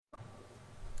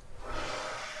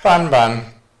BunBun.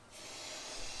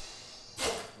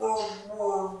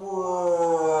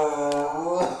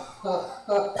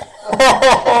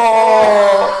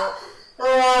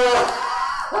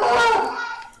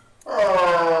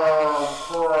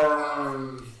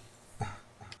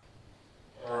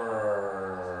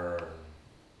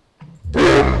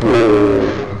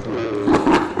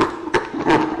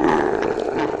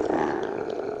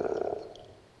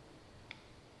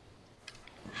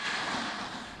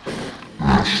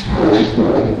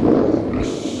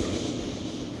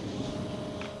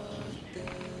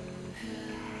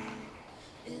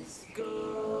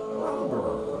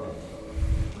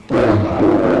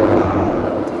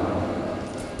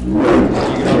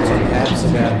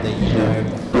 About the,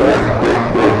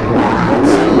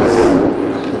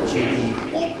 cheeky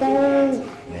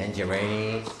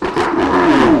manjarinis.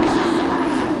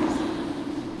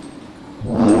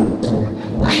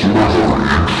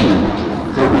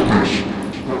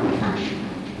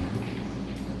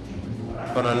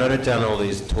 But I noted down all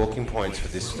these talking points for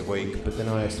this week, but then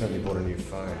I accidentally bought a new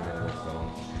phone and it's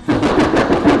gone.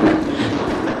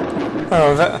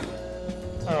 Oh, that.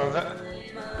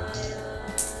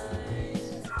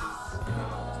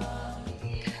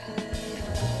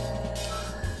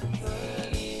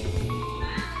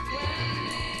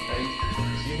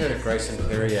 You heard of Grace and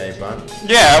Perrier, Bun?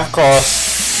 Yeah, of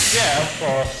course.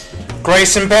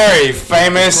 Grace and Perry,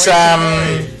 famous,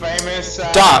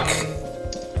 duck.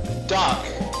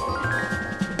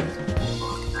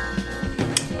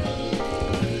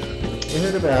 You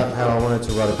heard about how I wanted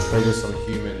to write a treatise on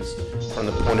humans from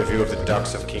the point of view of the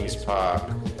ducks of Kings Park.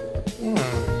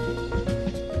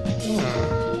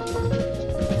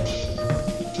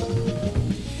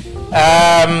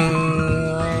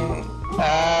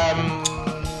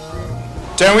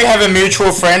 Don't we have a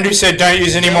mutual friend who said don't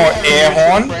use any more air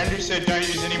horn? More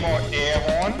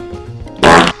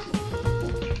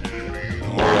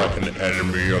like an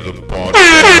enemy of the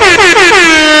podcast.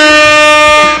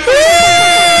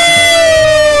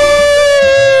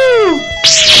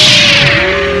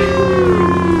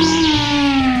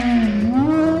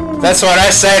 That's what I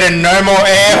say to no more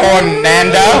air horn,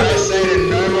 Nanda.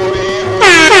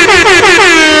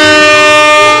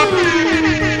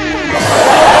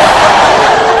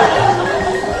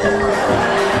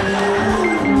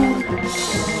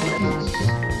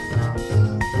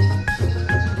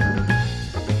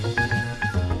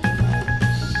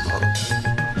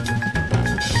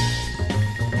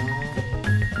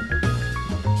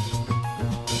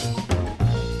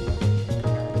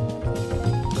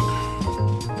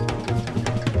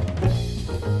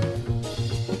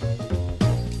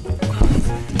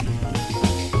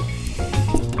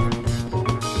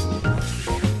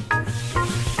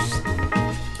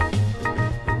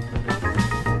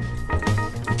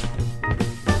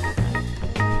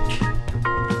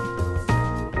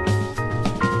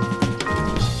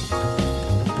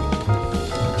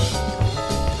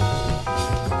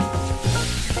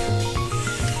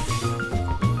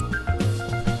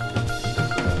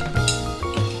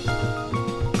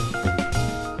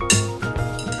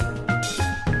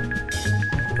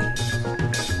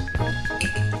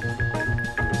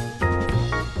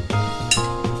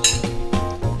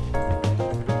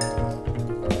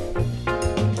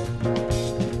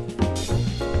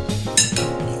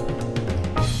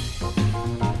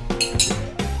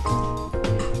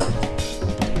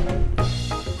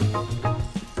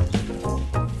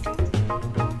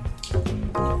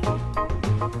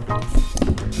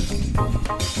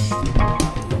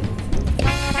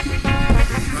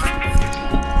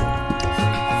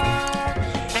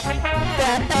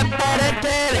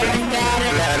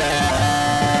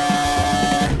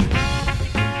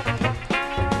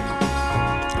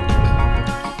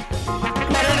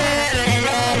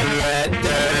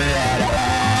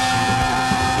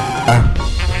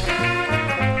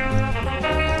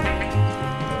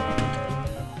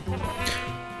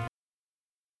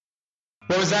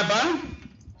 What was that, Bun?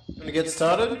 Gonna get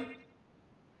started?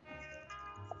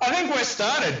 I think we're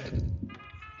started.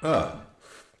 Oh.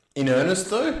 In earnest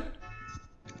though?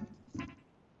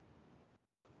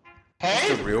 Hey? Is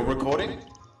this a real recording?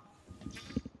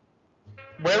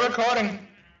 We're recording.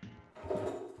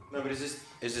 No, but is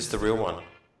this the real one?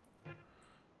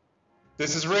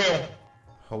 This is real.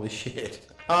 Holy shit.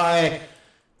 Hi.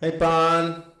 Hey,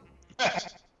 Bun.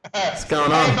 What's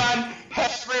going on? Hey, Bun. Hey,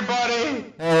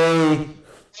 everybody. Hey.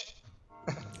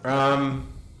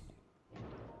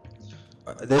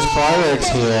 There's fireworks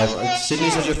here.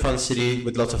 Sydney's such a fun city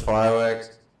with lots of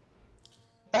fireworks.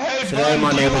 Hey, Today Bun,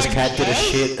 my do you neighbour's like cat did a jazz?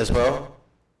 shit as well.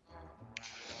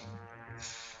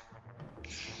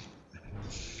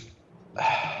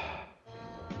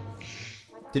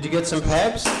 Did you get some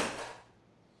pabs?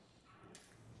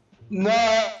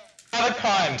 No, other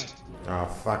kind. Oh,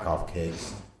 fuck off,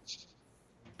 Kegs.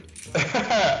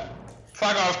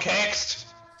 Fuck off, kegs.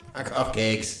 Fuck off,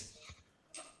 Kegs.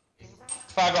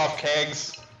 Fuck off,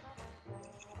 kegs.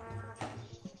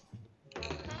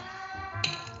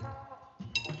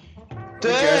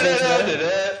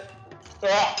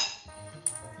 Oh.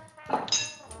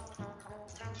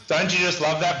 Don't you just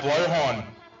love that blowhorn?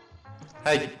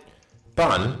 Hey,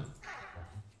 Bun.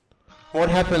 What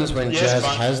happens when Yes, Jazz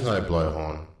Bun. has no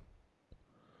blowhorn?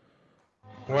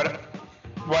 What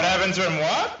happens when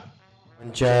what?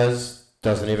 When Jazz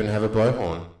doesn't even have a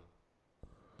blowhorn.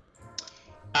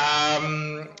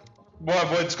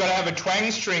 Well, it's got to have a twang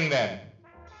string then.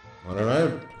 I don't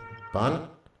know. Bun?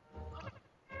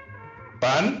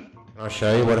 Bun? Can I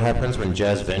show you what happens when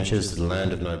Jazz ventures to the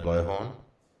land of no blowhorn?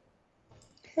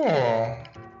 Oh. I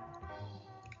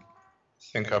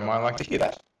think I might like to hear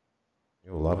that.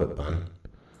 You'll love it, Bun.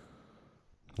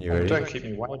 You Oh, ready? don't keep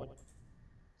me waiting.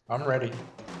 I'm ready.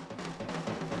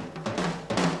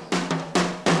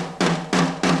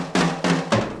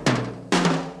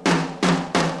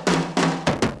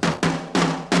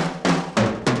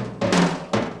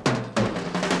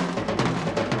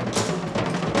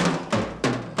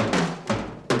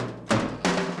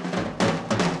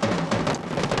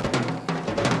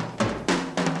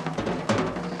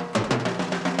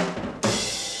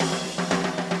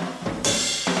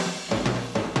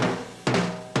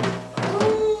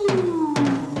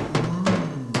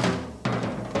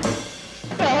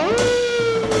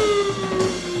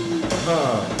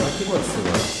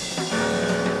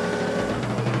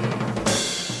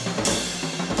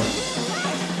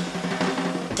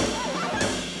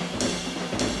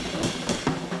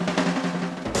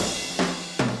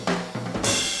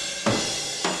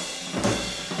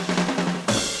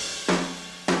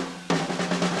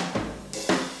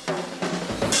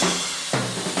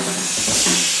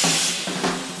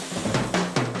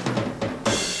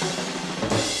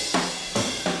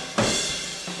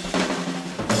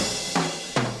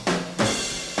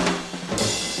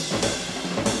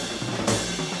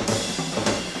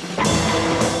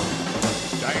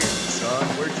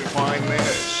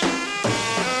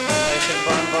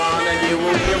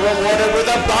 Rewarded with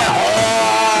a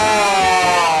blowhorn!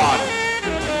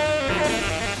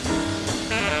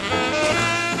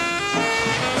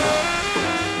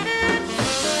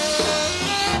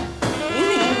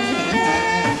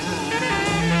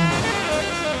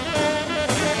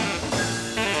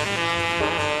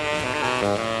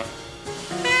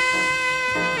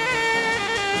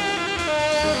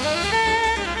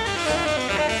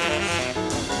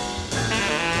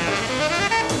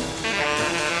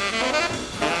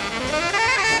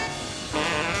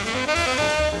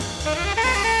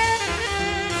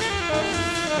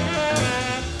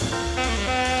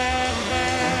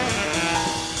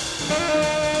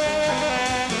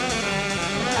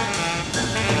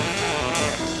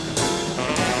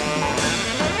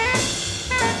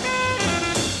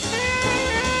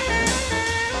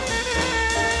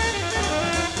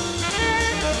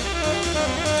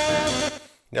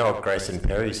 You know what Grayson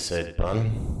Perry said,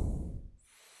 Bun?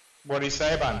 What do you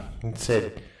say, Bun? He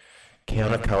said,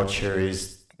 counterculture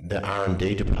is the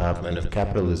R&D department of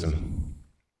capitalism.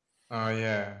 Oh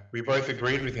yeah, we both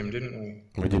agreed with him, didn't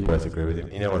we? We did both agree with him.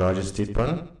 You know what I just did,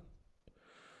 Bun?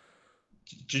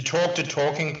 Did you talk to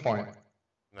Talking Point?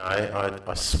 No,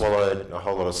 I swallowed a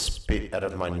whole lot of spit out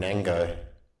of my Nango.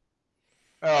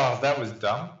 Oh, that was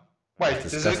dumb. Wait, That's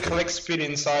does it disgusting. collect spit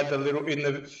inside the little It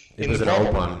in was the an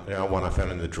old bottle? one, one I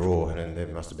found in the drawer, and then there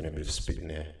must have been a bit of spit in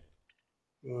there.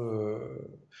 Do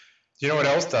you know what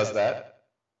else does that?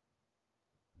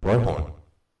 Blowhorn.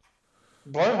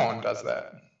 Blowhorn does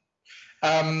that.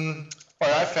 Well,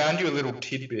 I found you a little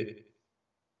tidbit.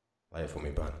 Lay it for me,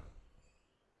 Bun.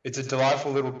 It's a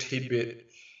delightful little tidbit.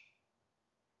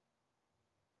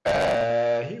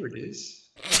 Here it is.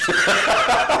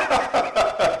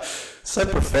 So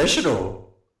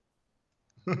professional.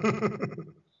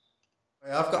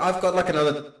 I've got like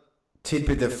another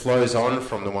tidbit that flows on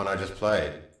from the one I just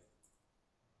played.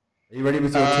 Are you ready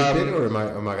with your tidbit, or am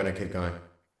I going to keep going?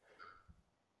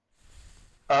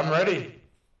 I'm ready.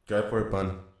 Go for it,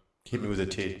 Bun. Hit me with a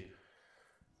tid.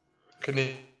 Can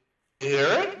you hear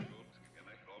it?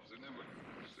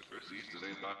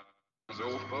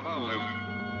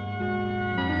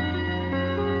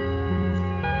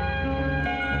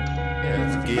 Yeah,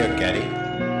 it's Gear Gaddy.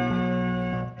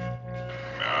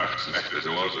 Ja, slecht is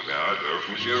was het. Ja, durf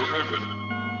me zeer hebben.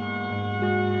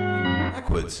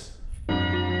 Backwards.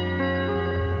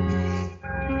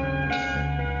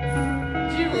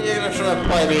 You're going to try to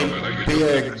play me Be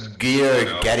a gear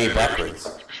gaddy backwards.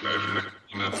 So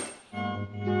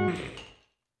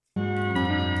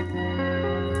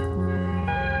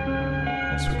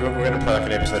we're going to play like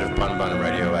an episode of BunBun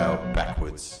Radio Hour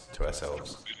backwards to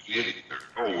ourselves. Yeah,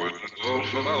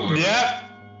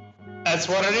 that's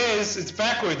what it is. It's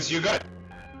backwards. You got.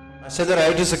 I said that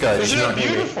ages ago. Isn't it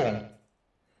beautiful?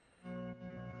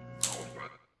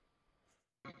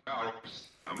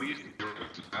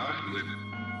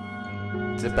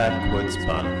 It's a backwards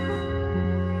bun.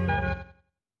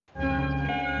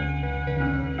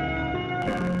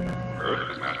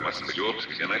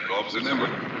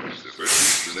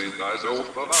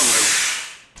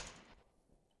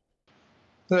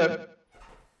 The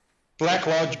Black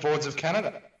Lodge Boards of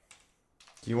Canada.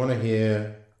 Do you want to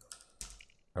hear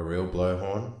a real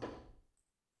blowhorn?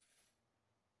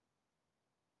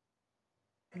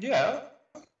 Yeah.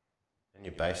 And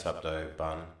your bass up though,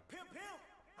 bun.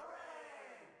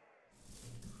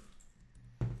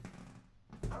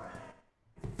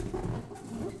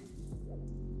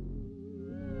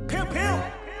 Pew pew.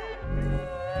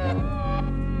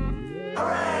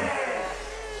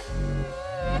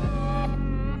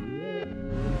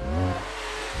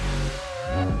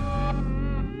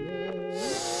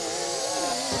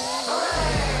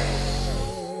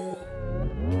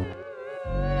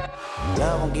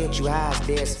 Love won't get you high as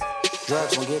this.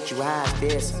 Drugs won't get you high as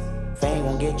this. Fame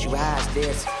won't get you high as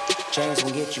this. Chains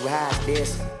won't get you high as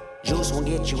this. Juice won't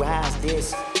get you high as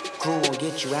this. Crew won't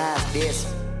get you high as this.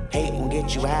 Hate won't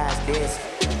get you high as this.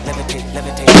 Levitate,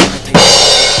 levitate, levitate.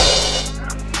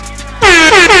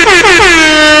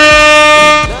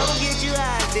 Love won't get you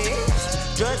high as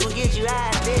this. Drugs won't get you high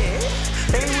as this.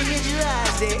 Fame won't get you high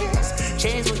as this.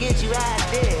 Chains won't get you high as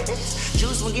this.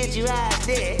 Juice won't get you high as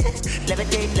this.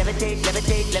 Levitate, levitate,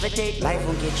 levitate, levitate. Life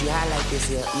won't get you high like this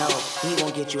here, no. He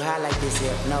won't get you high like this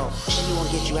here, no. She won't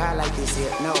get you high like this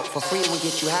here, no. For free won't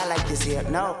get you high like this here,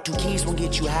 no. 2 keys won't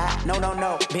get you high, no, no,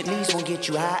 no. Bentleys won't get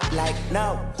you high like,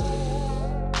 no.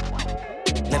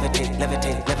 Levitate,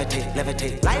 levitate, levitate,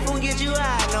 levitate. Life won't get you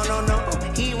high, no, no, no.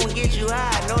 He won't get you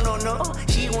high, no, no, no.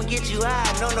 She won't get you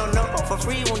high, no, no, no. For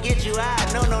free won't get you high,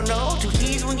 no, no, no. 2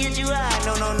 keys won't get you high,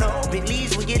 no, no, no.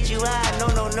 Bentleys won't get you high, no,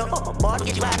 no, no. Boss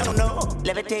get you high, no, no.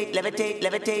 Levitate, levitate,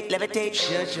 levitate, levitate.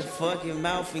 Shut your fucking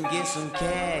mouth and get some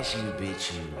cash, you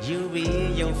bitch. You be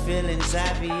in your feelings,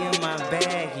 I be in my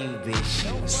bag, you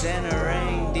bitch. Santa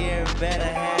reindeer better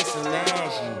have some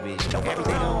ass, you bitch.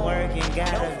 Everything I'm working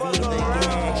gotta be the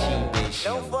gas, you bitch.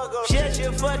 Shut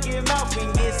your fucking mouth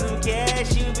and get some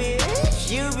cash, you bitch.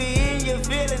 You be in your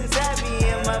feelings, I be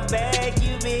in my bag,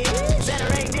 you bitch. Santa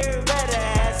reindeer better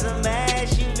have some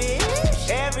ass, you bitch.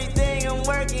 Everything I'm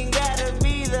working gotta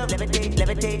be the levitate,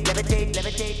 levitate, levitate,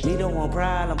 levitate. Me don't want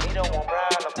problem, me don't want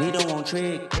problem. Me don't want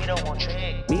trick, me don't want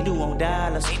trick. Me do want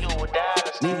dollars, me do want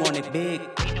dollars. Me want it big, me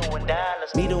do want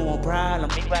dollars. Me don't want problem,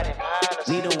 me riding pilots.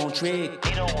 Me don't want trick,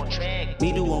 me don't want trick.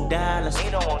 Me do want dollars, me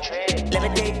don't want trick.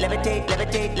 Levitate, levitate,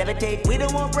 levitate, levitate. We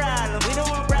don't want problem, we don't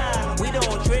want problem. We don't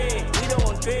want trick, we don't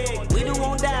want trick. We do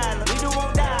want dollars, we do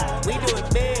want dollars. We do it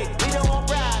big, we don't want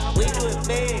problem. We do it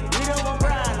big, we don't want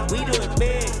problem. We do it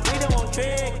big, we don't want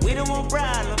trick. We don't want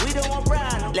problem, we don't want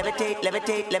problem. Levitate,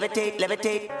 levitate, levitate,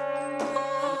 levitate.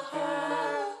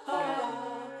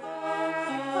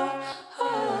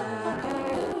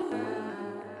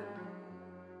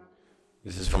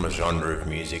 This is from a genre of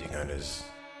music known as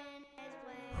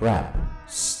rap.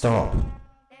 Stop.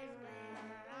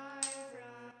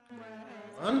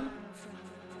 Bun?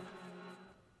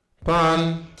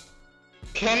 Bun.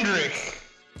 Kendrick.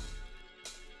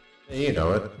 Yeah, you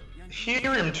know it.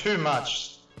 Hear him too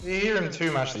much. You hear him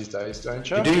too much these days, don't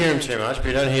you? You do hear him too much, but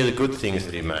you don't hear the good things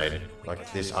that he made.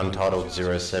 Like this Untitled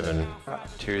 07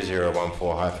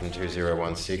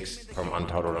 2014-2016 from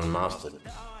Untitled Unmastered.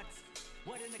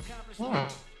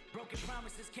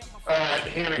 Alright,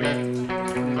 here we go.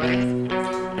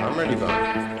 I'm ready, bud.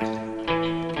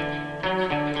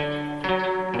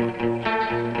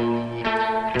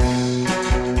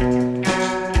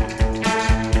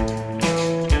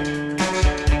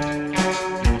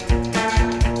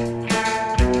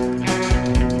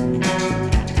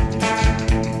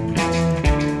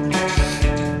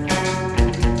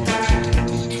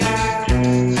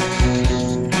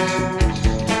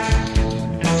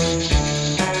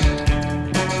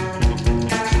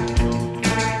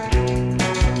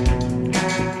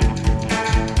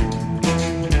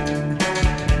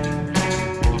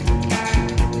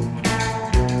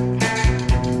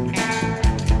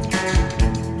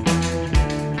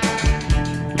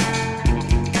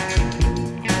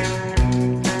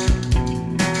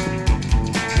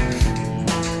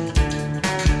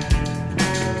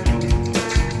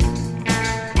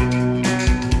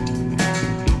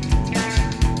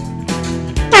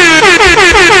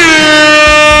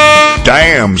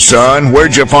 son,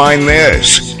 where'd you find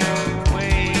this?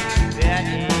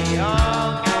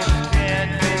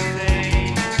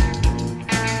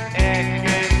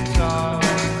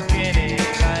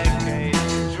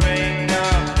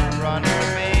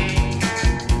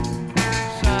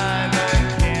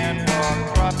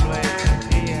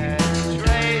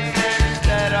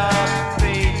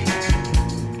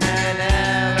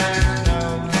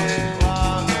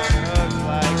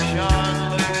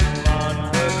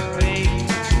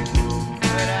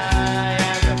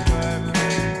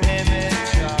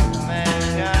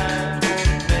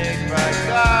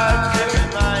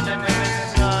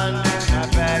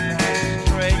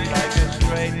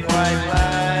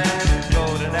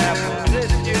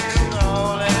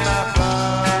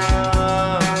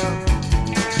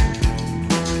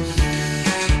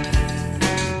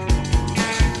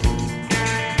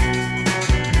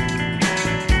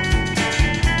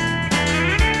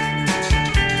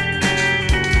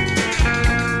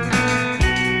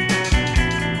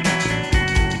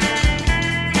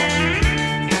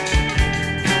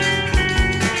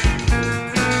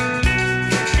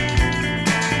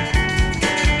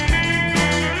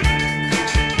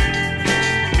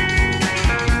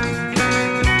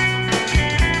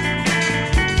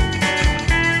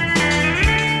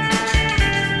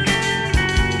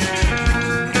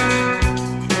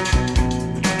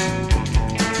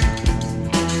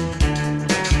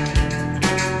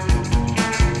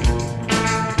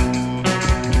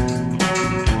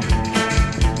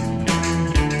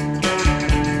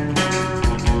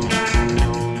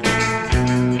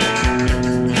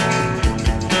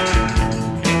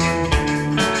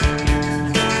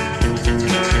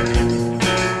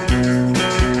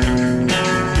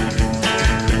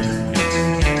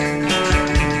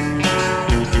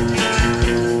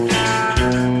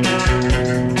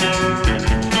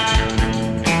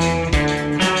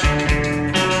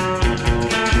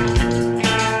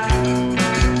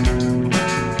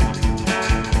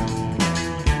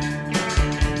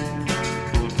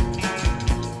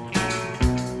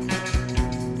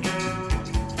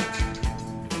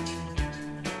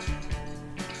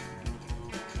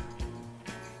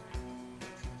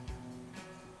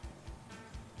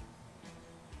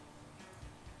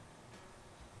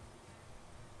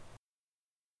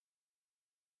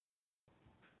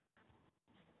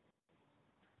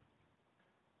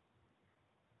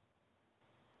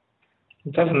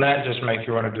 Doesn't that just make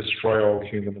you want to destroy all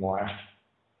human life?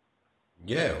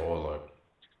 Yeah, or like...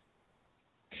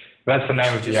 That's the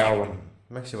name of the album.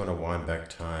 Makes you want to wind back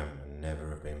time and never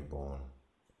have been born.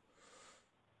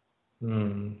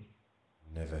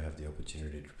 Never have the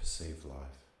opportunity to perceive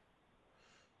life.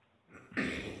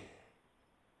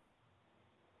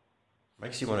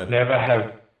 Makes you want to... Never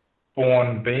have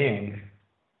born being.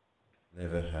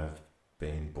 Never have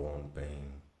been born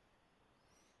being.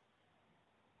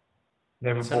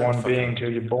 Never born being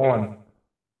till you're born.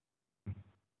 I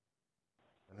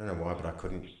don't know why, but I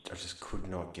just could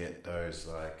not get those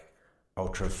like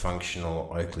ultra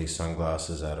functional Oakley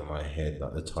sunglasses out of my head,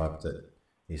 like the type that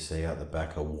you see out the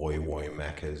back of Woy Woy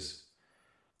Macca's.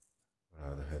 I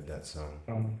heard that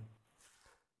song.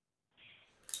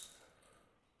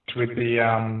 With the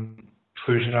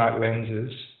Fusionite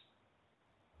lenses.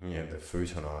 Yeah, the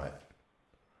Futonite.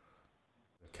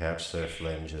 The couch surf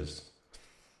lenses.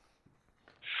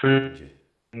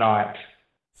 Futonite.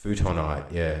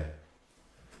 Futonite, yeah.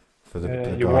 For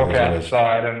the you walk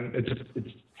outside and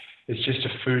it's just a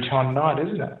futon night,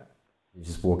 isn't it? You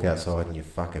just walk outside and your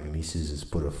fucking missus has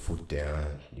put her foot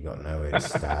down. You got nowhere to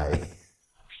stay.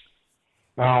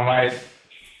 Oh mate,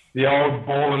 the old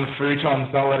ball and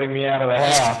futon's not letting me out of the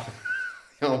house.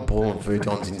 The old ball and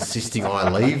futon's insisting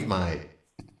I leave, mate.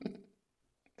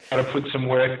 Got to put some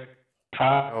work.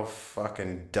 Oh,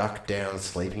 fucking duck down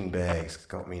sleeping bags.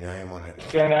 Got me name on it.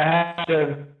 Gonna have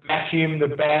to vacuum the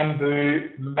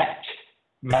bamboo mat.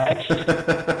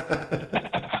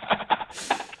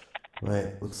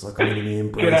 Mate, looks like I'm going to be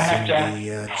embracing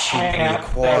the cheaply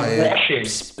acquired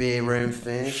spare room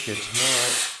furniture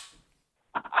tonight.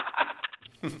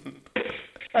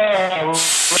 Grab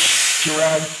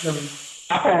some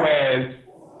Tupperwares.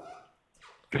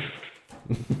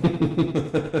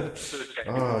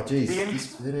 Oh, geez,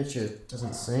 this furniture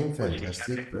doesn't seem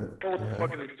fantastic, but...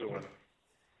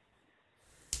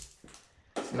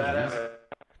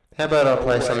 How about I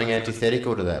play something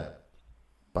antithetical to that,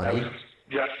 buddy?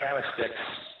 Yeah, family sticks.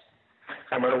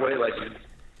 I run away like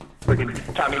freaking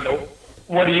Tommy Note.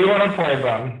 What do you want to play,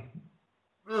 Bun?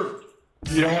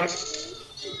 You don't want to...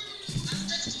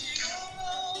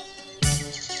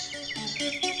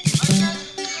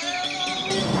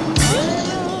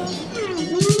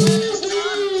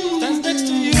 Stands next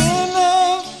to you.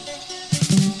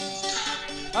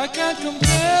 can't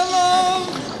compare love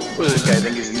What does this guy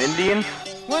think he's an Indian?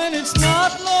 when it's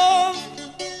not love.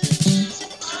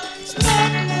 It's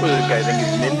not What does this guy think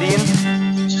he's an Indian?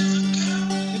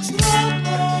 It's not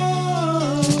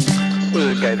love. What does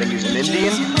this guy think he's an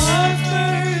Indian? My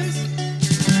face,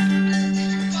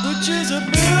 which is a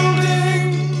building,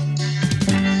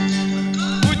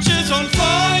 which is on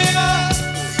fire.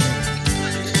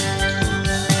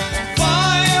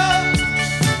 Fire.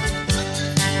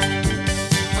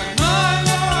 When my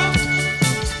love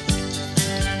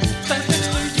stands next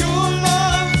to your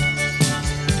love,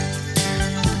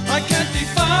 I can't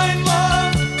define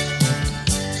love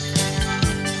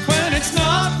when it's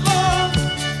not love.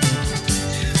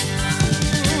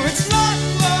 It's not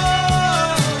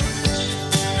love.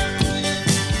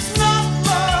 It's not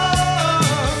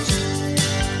love.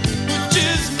 Which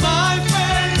is my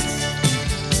face,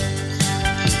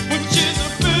 which is a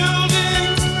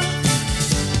building,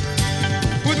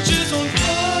 which is on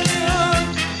fire.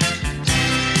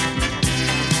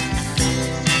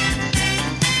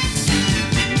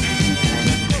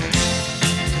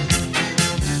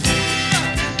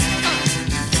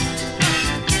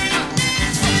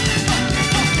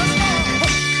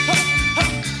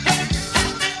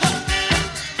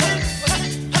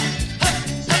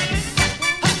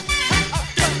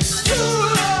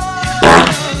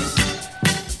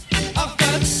 I've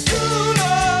got two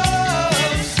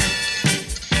loves.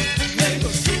 They go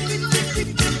sweet, sweet, sweet,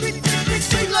 sweet, sweet, sweet,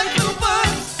 sweet like little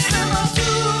birds. They're my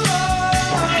two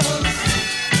loves.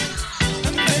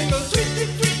 And they go sweet,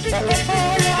 sweet, sweet, sweet, sweet, sweet,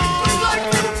 sweet like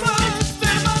little birds.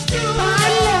 They're my two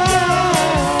loves.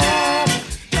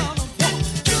 Gonna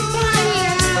want two loves.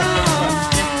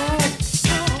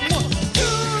 Gonna want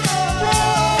two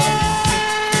loves.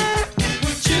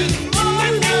 Which is my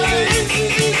face.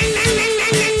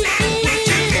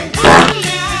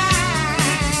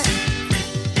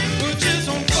 Which is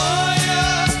on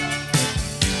fire,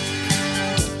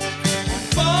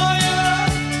 fire.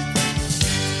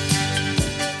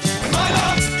 My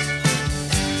love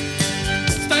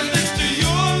stands next to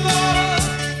your love.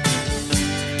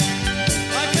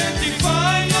 I can't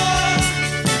define love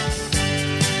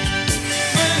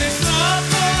when it's not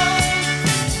love.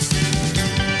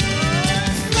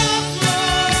 It's not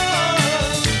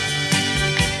love.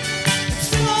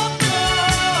 It's not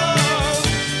love.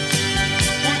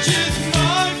 Which is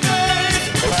my face,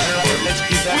 Let's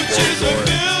keep that which is a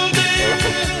building,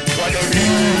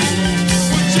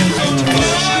 which is on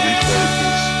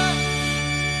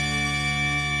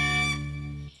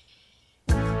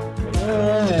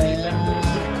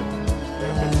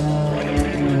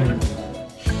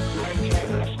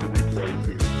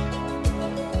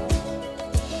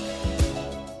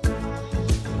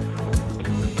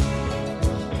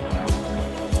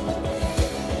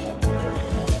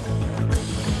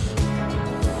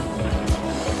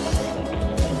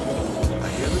I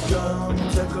hear the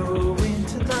drums echoing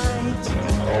tonight.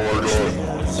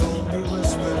 There's only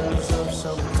whispers of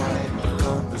some kind of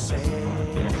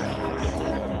conversation.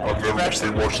 I've never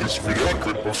actually watched this video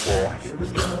clip before.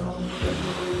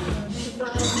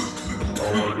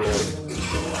 Oh my god.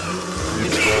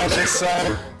 How's this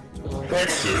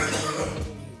Hectic.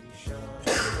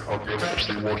 I've never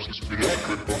actually watched this video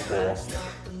clip before.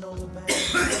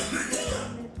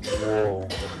 Whoa.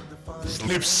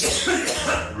 Lips.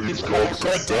 These dogs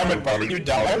God damn it, buddy, you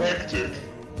dumb. hectic.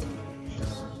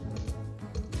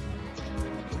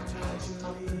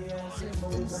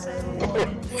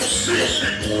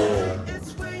 Whoa.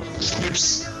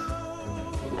 Lips.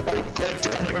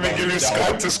 Let me give you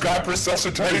Skype to Skype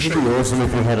resuscitation. It'd be awesome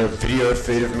if you had a video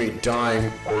feed of me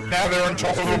dying. Now they're on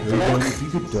top of a block. If you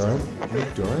could die,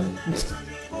 you'd die.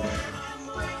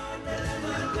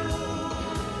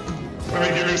 Let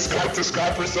me give you Skype to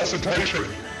Skype resuscitation.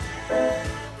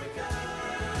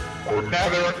 Now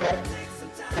they're on top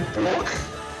of a block.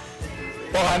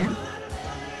 Bun.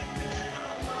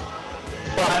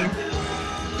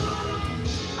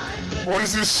 What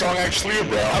is this song actually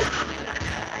about?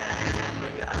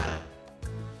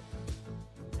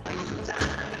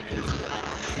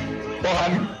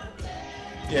 Bun.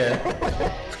 Yeah.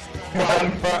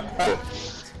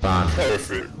 Bun.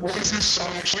 Perfect. What is this song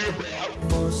actually about?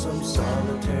 For some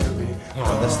solitary.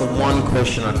 Oh, that's the one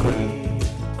question I couldn't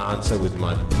answer with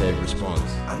my prepared response.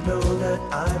 I know that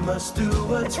I must do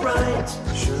what's right.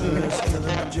 Sure as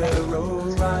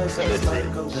Kilimanjaro rises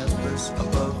like Olympus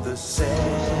above the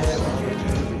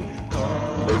Serengeti.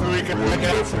 Maybe we can look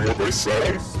out from what they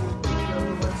say.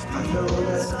 I know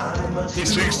that I must He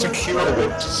seeks to cure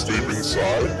what's deep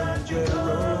inside.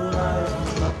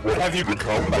 What have you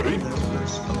become, buddy?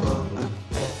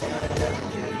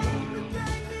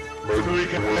 we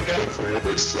can look out for what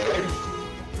they say.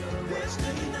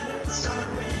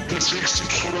 He seeks to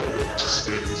kill it to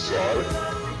stay inside.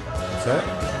 What's that?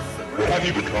 What have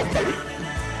you become, buddy?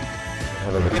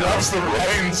 He loves the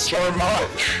rain so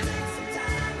much.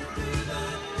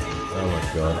 Oh my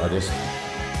god, I just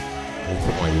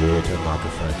put my ear to the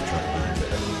microphone to try and hear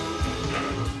better.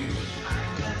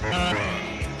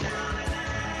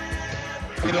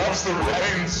 He loves the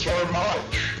rain so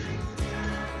much.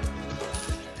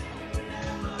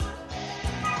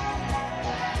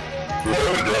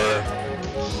 There we go.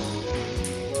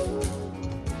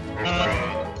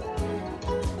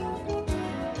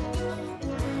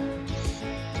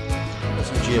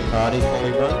 Some Geopardy for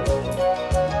me, bud.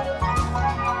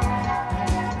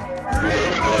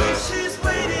 She's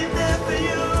waiting there for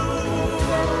you.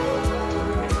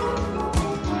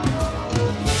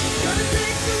 Gonna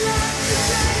take the light to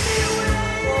take me away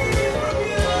from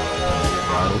you.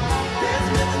 There's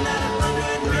nothing that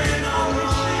 100 men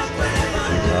always she's waiting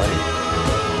on you.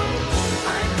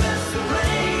 I bless the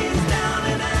rains down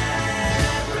in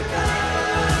Africa.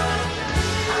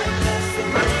 I bless the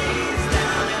rains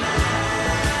down in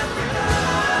Africa.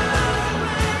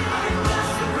 I bless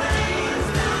the rains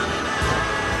down in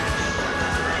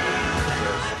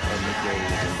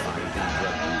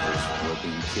were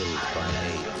being killed by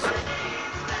AIDS.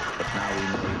 But now we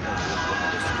know every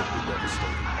virus could be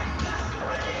devastating.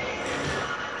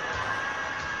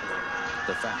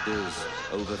 The fact is,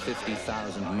 over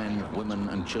 50,000 men, women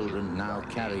and children now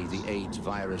carry the AIDS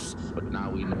virus. But now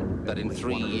we know that in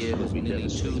 3 years, nearly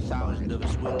 2,000 of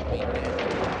us will be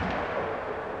dead.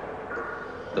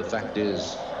 The fact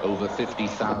is, over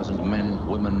 50,000 men,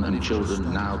 women and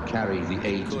children now carry the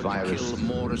AIDS virus.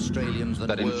 More Australians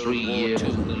than in 3 years,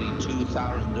 nearly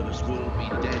 2,000 of us will be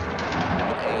dead.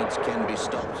 But AIDS can be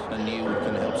stopped, and you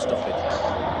can help stop it.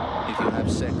 If you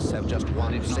have sex, have just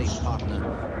one safe partner,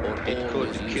 or it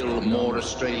could kill more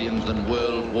Australians than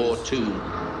World War II.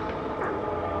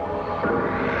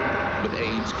 But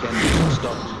AIDS can be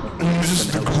stopped, and you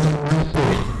can help stop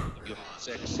it.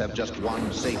 Sex, have just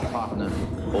one safe partner,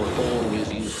 or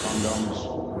always use condoms.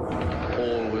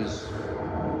 Always.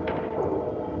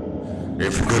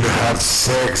 If you're gonna have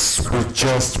sex with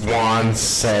just one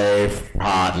safe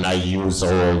partner, use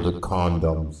all the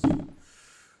condoms.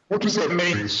 What does that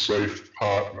mean, safe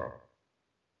partner?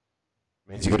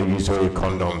 Means you gotta use all your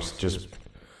condoms. Just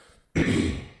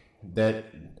that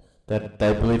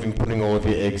they believe in putting all of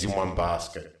your eggs in one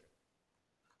basket.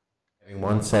 Having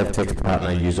one safe sex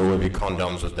partner, use all of your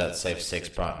condoms with that safe sex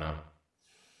partner.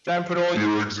 Don't put all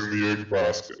Your eggs in the egg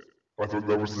basket. I thought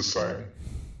that was the saying.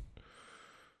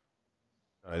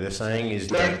 No, the saying is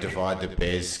don't divide the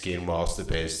bear's skin whilst the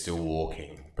bear's still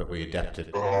walking, but we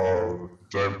adapted. Oh,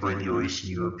 don't bring your Eastern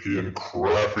European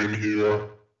crap in here.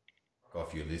 Fuck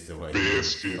off, you Lithuanian Bear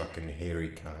skin. fucking hairy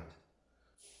cunt.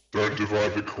 Don't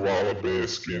divide the koala bear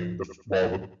skin while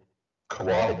the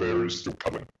koala bear is still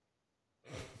coming.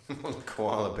 The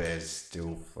koala bear's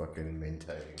still fucking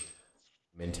mentating.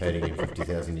 Mentating in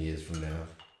 50,000 years from now.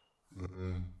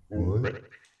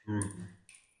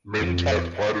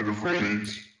 Mentat pie to the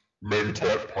freeze.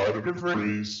 Mentat pie to the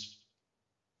freeze.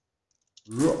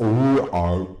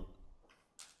 Well,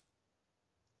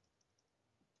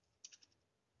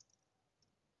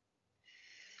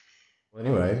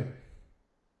 anyway,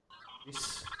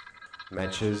 this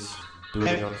matches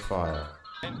Bleeding on Fire.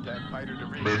 Mentat pie to the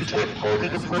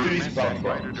freeze,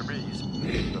 BunBun.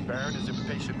 The Baron is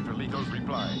impatient for Leto's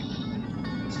reply.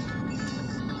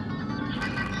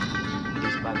 It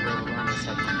is by will alone I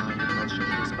set my mind in motion.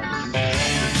 It is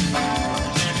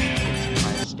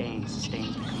by the stains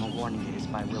become a warning. It is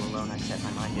by will alone I set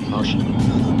my mind in motion.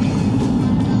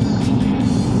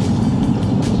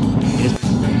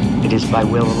 It is by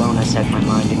will alone I set my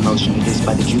mind in motion. It is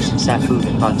by the juice of safu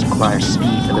that thoughts acquire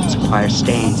speed, the lips acquire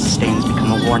stains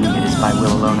become a warning. It is by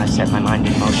will alone I set my mind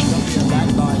in motion.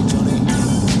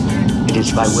 It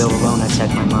is by will alone I set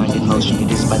my mind in motion.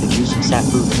 It is by the juice of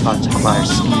safu that thoughts acquire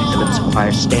speed, the lips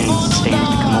acquire stains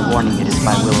become a warning. It is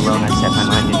by will alone I set my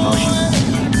mind in motion.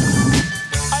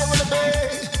 I will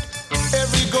obey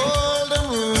every golden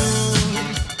rule.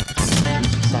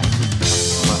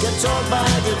 Get told by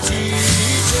the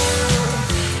teacher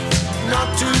not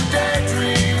to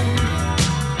daydream.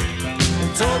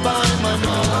 Told by my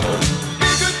mother.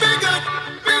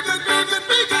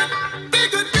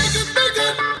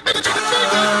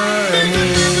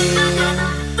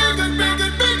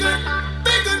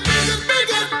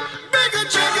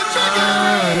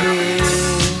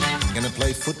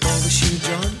 Football this year,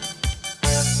 John?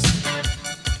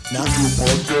 Now do a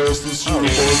podcast this year, Oh,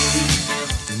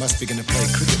 you must be gonna play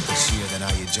cricket this year then,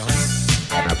 are you, John?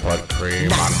 And I put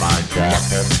cream on my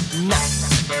jacket.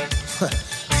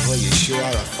 Well, you sure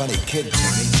are a funny kid,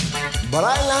 Jimmy. But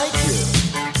I like you.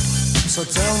 So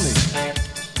tell me,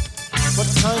 what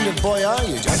kind of boy are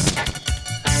you, Jack?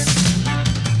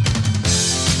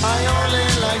 I only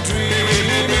like dreaming.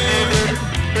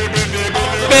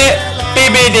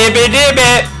 Baby dibby dibby,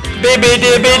 baby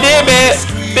dibby dibby,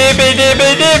 baby dibby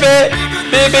dibby,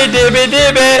 baby dibby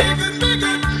dibby.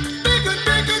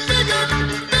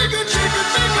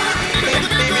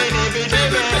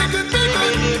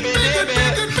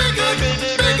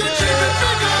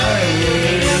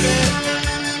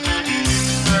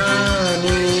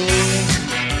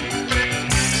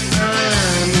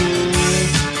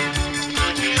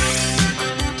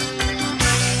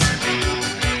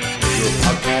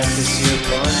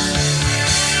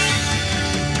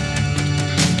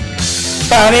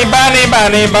 Bunny, bunny,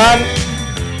 bunny, bun.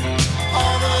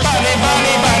 Bunny,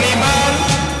 bunny, bunny, bun.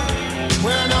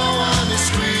 Where no one is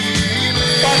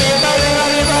screaming. Bunny, bunny,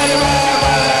 bunny, bunny,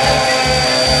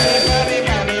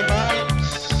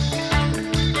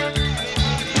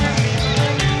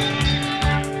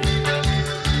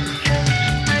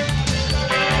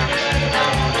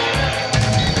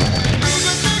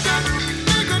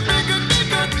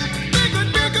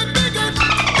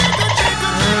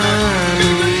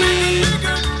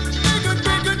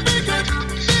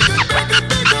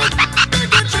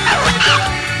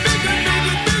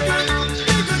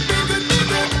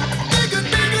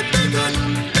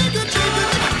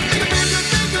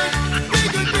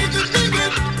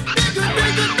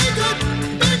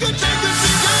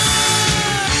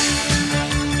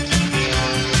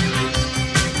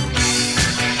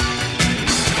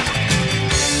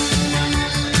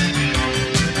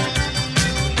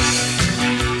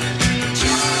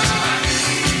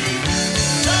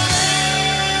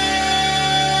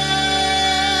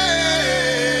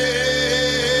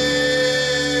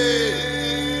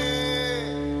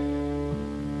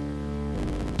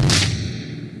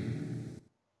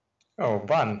 Oh,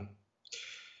 Bun.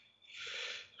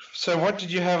 So what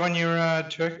did you have on your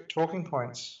talking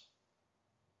points?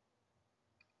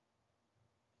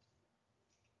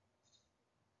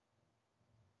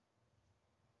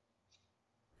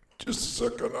 Just a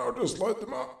second, I'll just light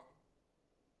them up.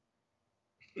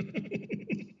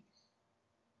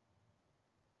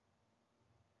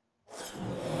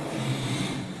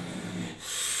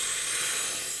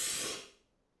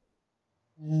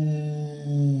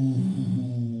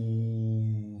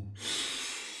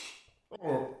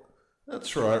 Oh,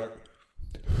 that's right.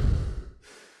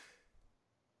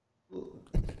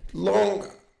 Long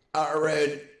are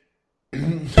red.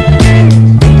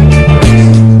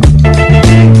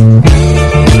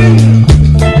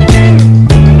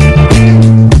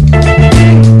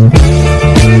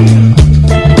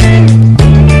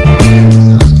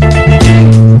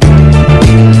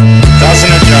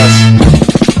 Doesn't adjust.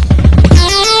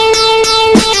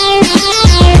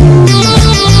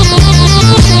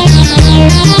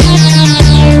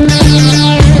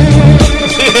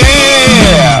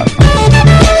 Yeah!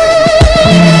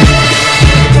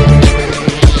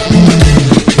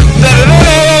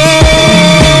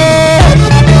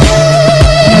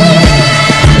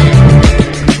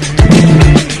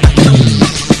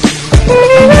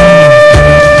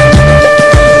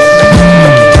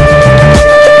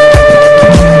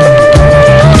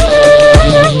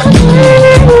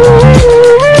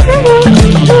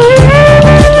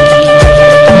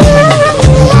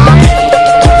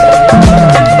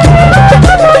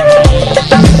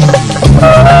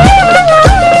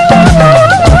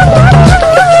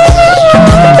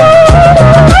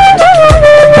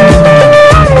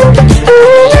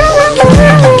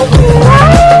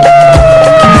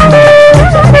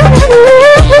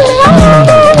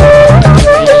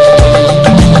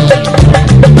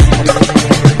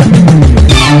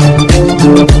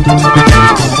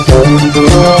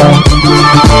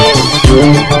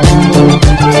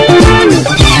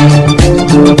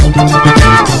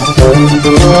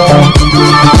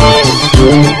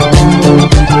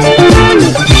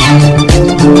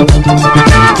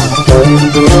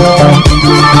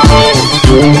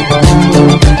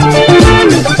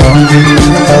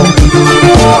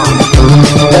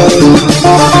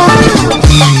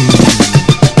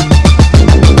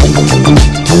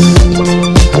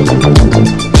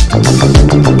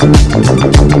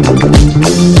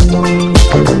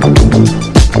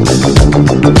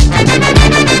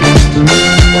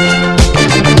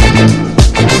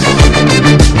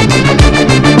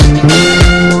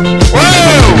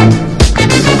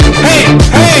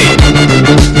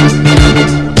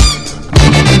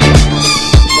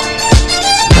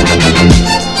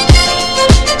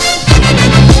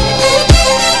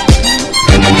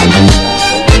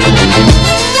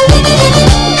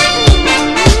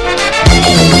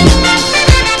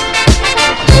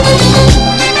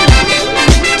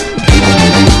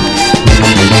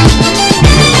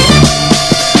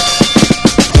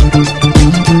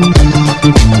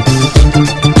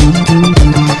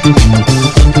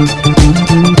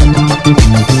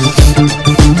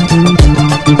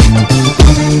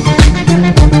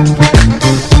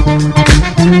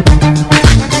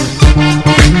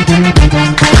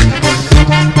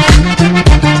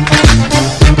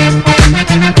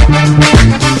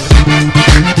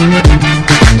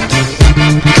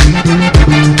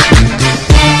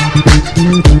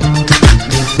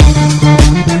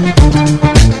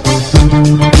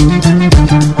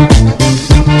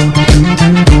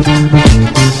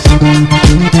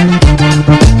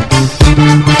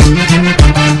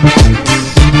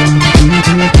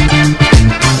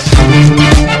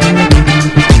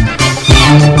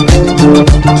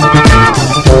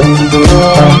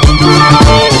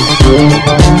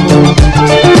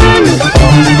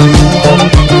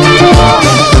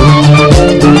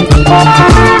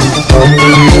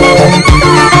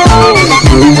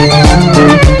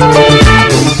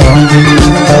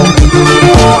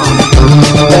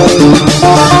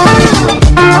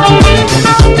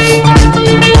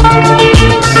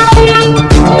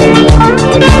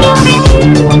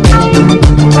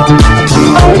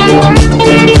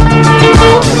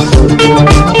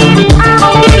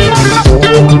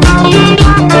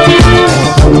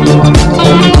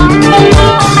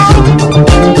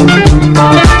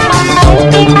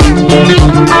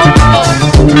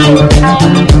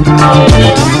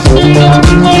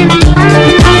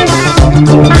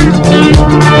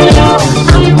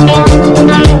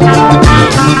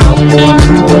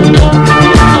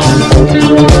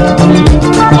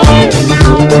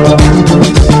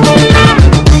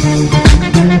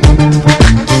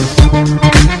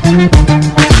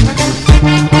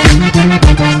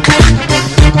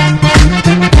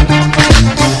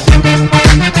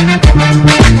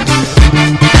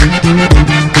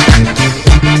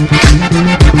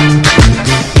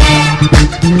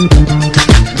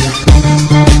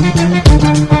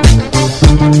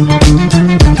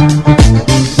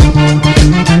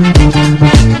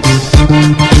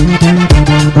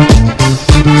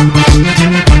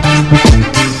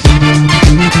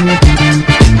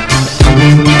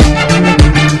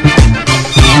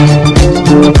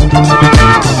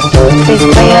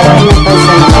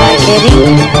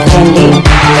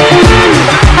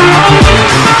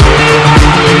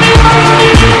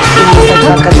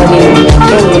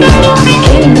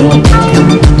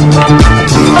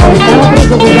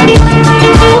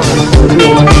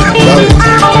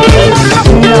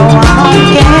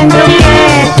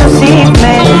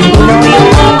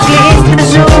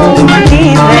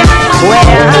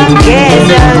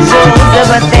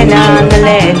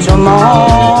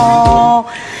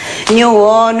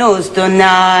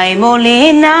 Donai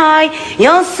molinai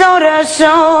yon sora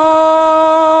sho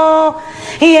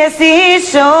yes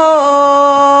isho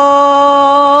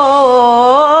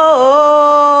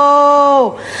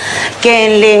ken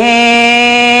le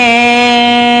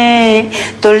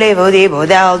to levo di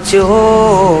bodal chu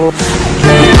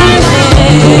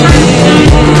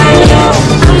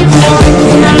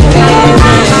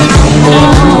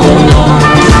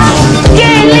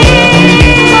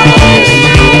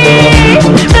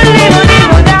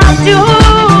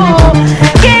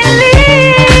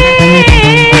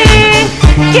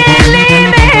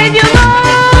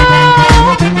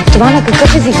Ивана,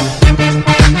 какъв език?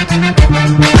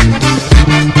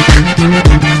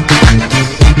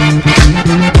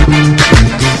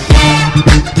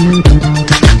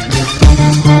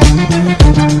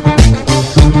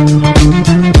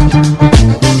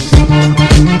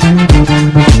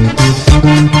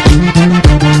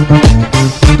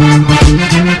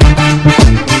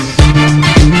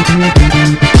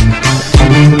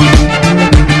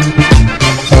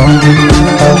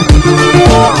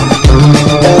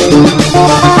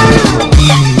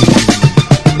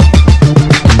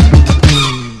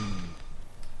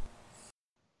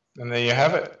 And there you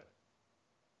have it.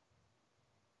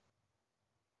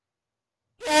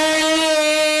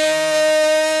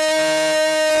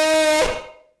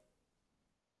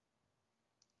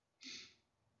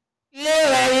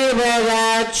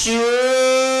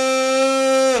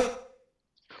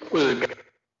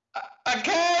 I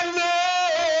can't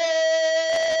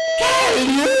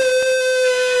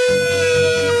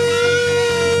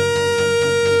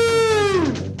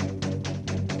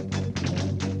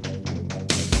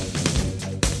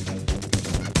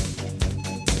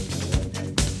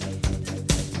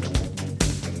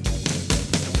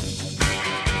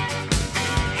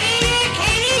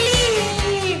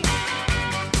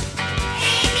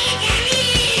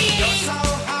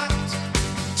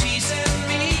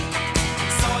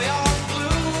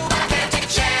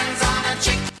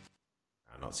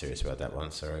I'm not serious about that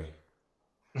one, sorry.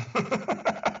 Hey,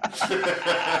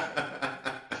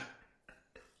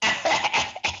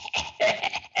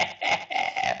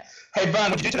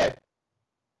 Bun, what'd you do today?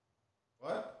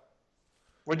 What?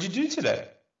 What'd you do today?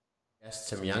 Guess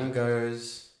some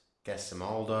youngos, guess some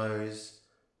oldos,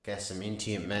 guess some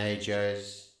intimate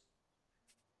majors.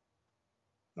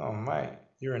 Oh, mate,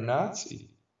 you're a Nazi.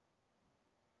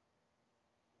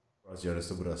 You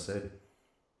understood what I said?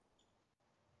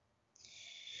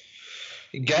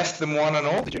 You gassed them one and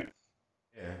all, did you?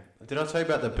 Yeah. Did I tell you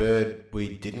about the bird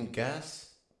we didn't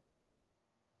gas?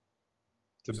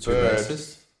 The Too bird.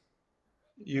 racist?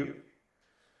 You.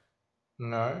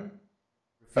 No.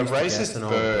 A Refused to gas racist an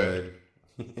old bird.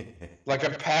 Like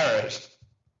a parrot.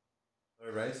 So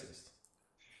racist.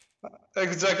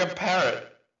 It's like a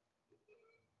parrot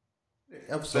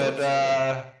Absolutely.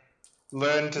 that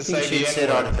learned to I think say she the said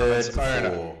N-word I'd from heard its owner.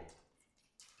 before.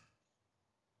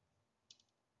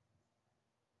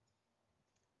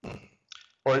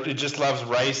 Or it just loves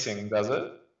racing, does it?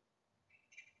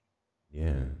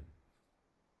 Yeah.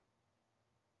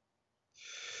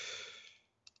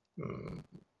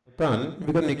 Bun, have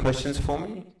you got any questions for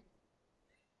me?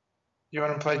 You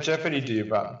want to play Jeopardy, do you,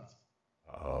 Bun?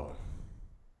 Oh.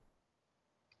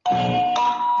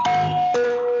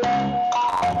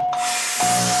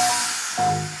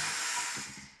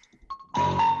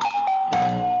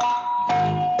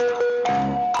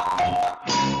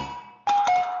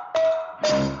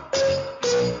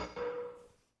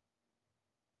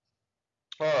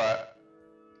 Alright.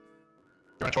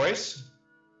 You want a choice?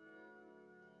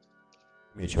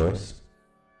 Give me a choice.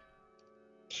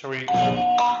 Shall we...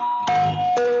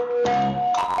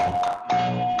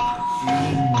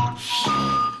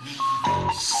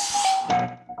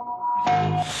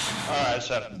 Alright,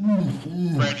 so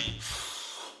ready.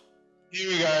 Here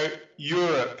we go.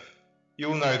 Europe.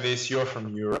 You'll know this, you're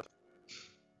from Europe.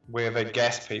 We're the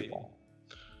gas people.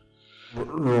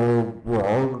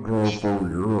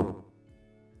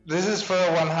 This is for a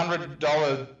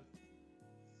 $100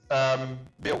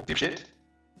 bill, dipshit.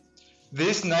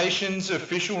 This nation's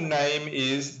official name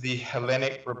is the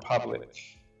Hellenic Republic.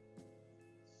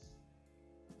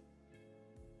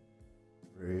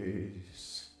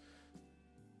 Greece.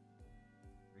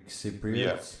 Greek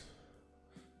Cypriots.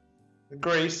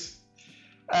 Greece.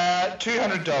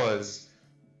 $200.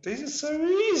 These are so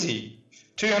easy.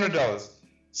 $200.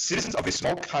 Citizens of this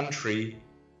small country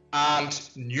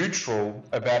aren't neutral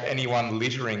about anyone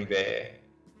littering there.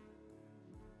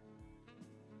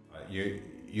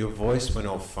 Your voice went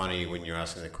all funny when you're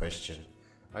asking the question.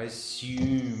 I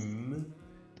assume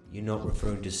you're not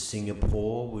referring to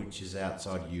Singapore, which is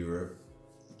outside Europe.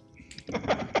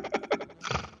 I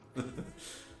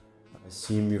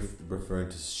assume you're referring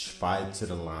to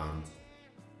Schweizerland.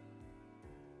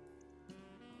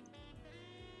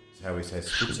 That's how we say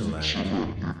Switzerland.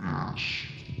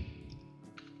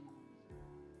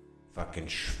 Fucking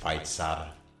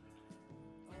Schweizer.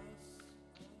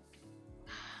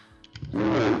 This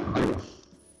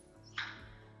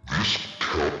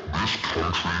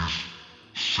country's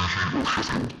city of Sheffield has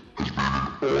been an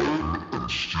iron and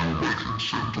steel-making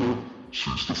centre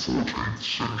since the 14th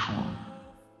century.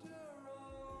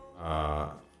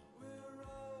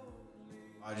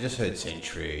 I just heard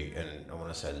century, and I want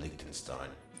to say Liechtenstein.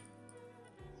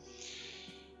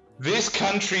 This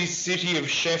country's city of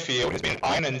Sheffield has been an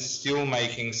iron and steel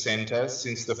making centre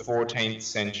since the 14th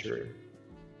century.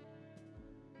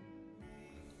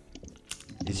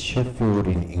 Is Sheffield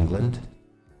in England?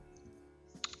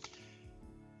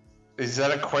 Is that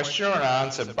a question or an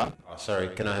answer, Bun? Oh, sorry,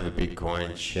 can I have a big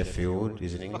coin? Sheffield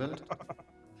is in England?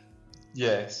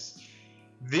 Yes.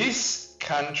 This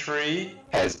country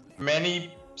has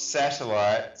many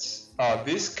satellites.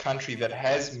 This country that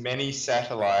has many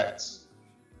satellites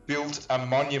built a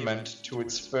monument to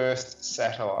its first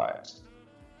satellite.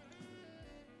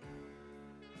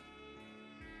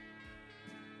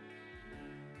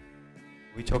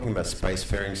 Are we talking about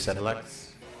spacefaring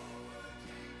satellites?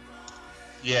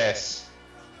 Yes.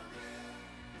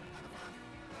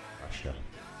 Russia.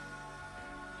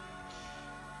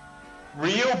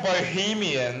 Real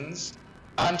bohemians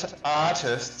aren't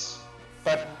artists,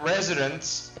 but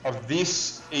residents of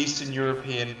this Eastern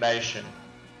European nation.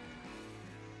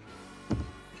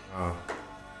 Oh.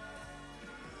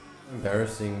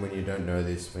 Embarrassing when you don't know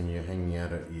this when you're hanging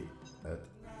out at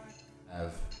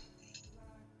Av.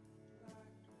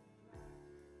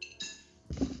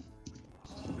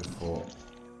 Before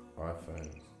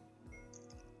iPhones.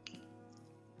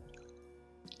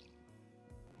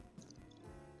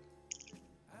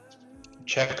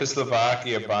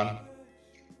 Czechoslovakia, Bun.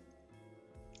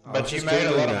 I But was you just made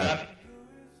a Googling lot of that. money.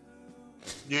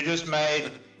 You just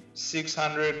made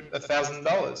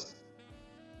 $1,000.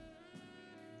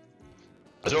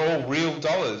 Those are all real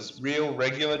dollars, real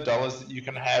regular dollars that you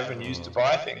can have and use to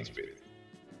buy things with.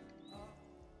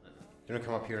 You want to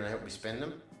come up here and help me spend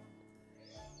them?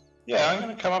 Yeah, I'm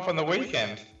going to come up on the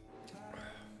weekend.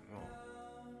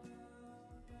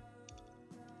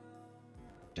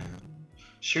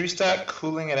 Should we start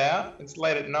cooling it out? It's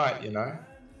late at night, you know.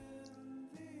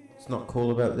 It's not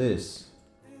cool about this.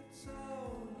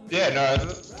 Yeah, no,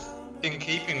 in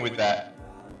keeping with that.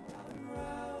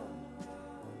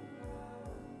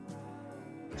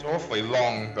 It's awfully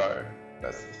long, though.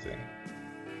 That's the thing.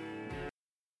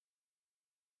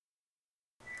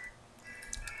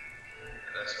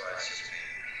 That's why it's just me.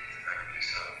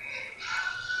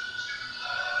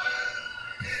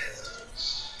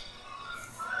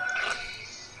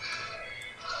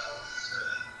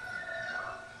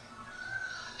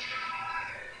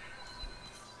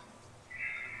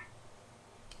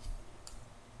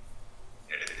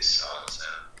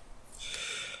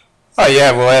 Oh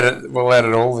yeah, we'll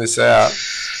edit all this out.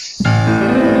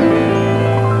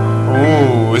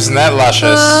 Ooh, isn't that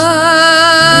luscious?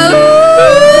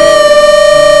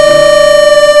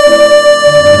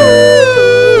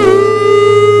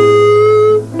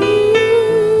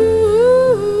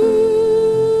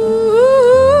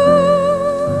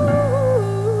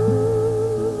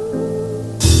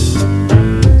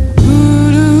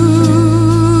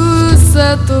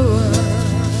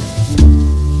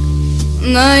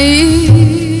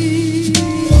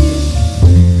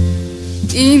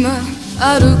今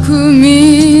歩く道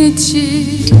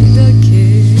だけ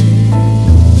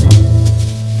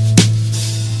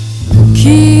気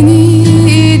に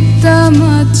入った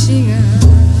街が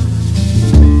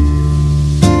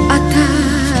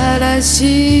新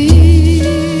しい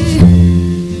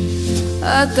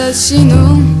私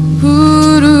のふ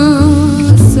る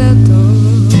さと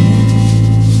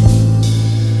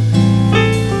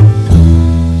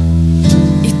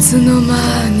いつの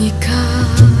間にか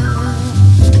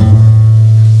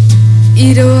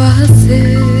色あ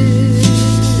せ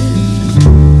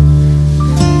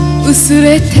薄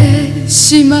れて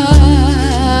しまっ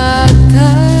た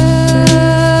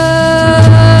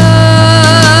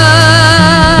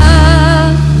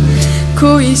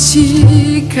恋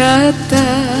しかった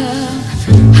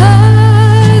は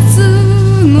ず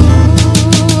の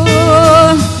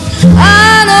あ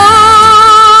の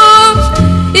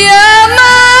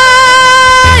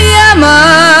山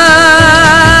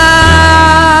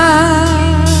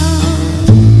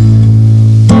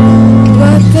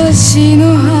私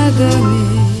の肌に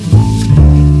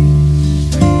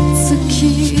突き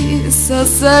刺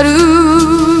さる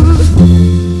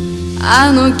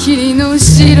あの霧の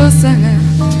白さが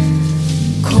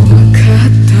怖かっ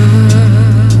た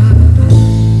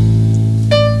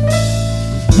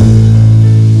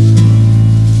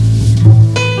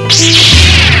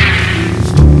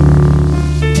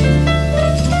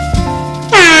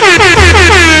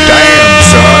Damn,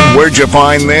 son, where'd you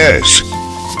find this?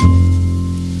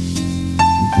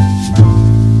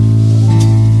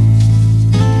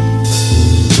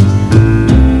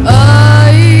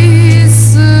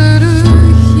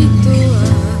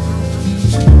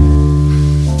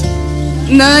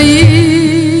ない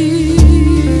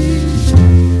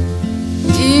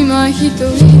今一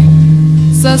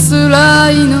人さすら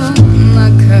いの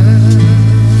中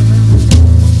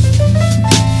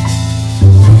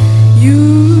夕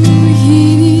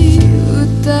日に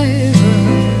歌え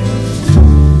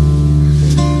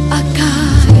ば赤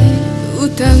い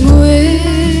歌声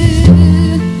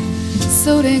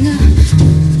そ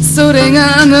れが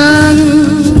慰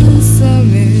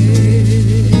め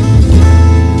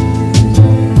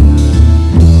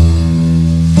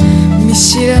見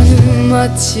知らぬ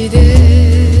街で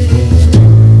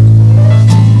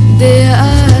出会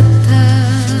った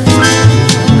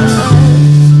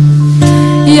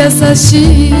優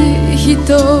しい人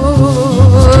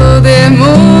でも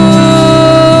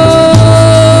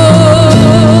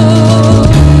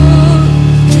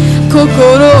心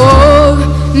を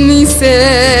見せ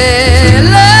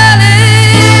られ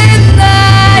な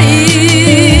い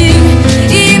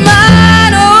今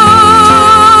の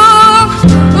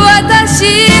私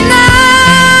な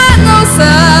のさ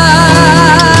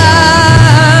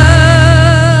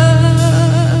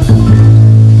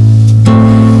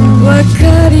分か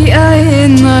り合え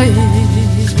ない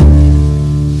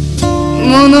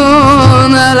もの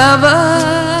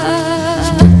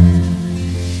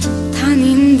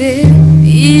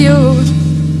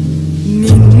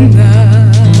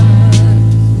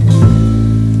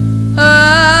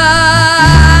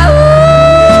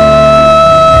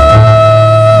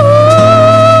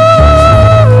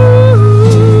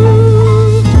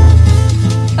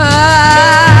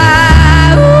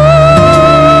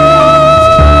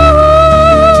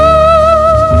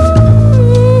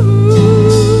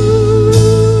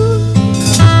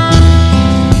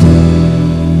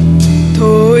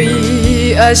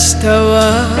明日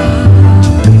は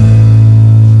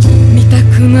見た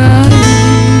くない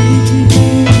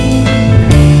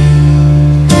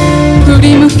振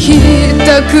り向き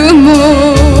たくも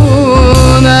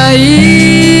ない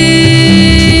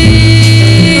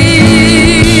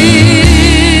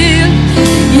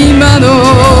今の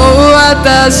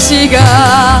私が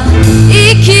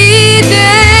生きて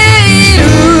いる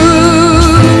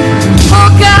他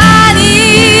に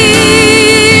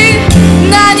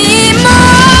何も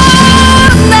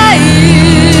ない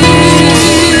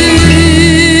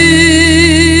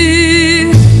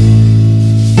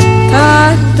た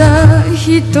った一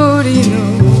人の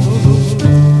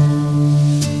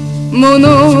もの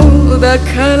だ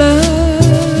から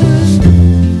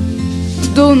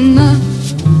どんな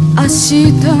明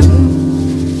日も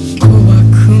怖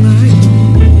くない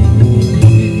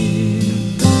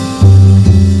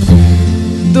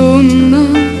どんな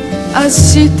明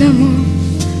日も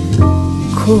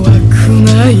怖く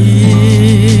ない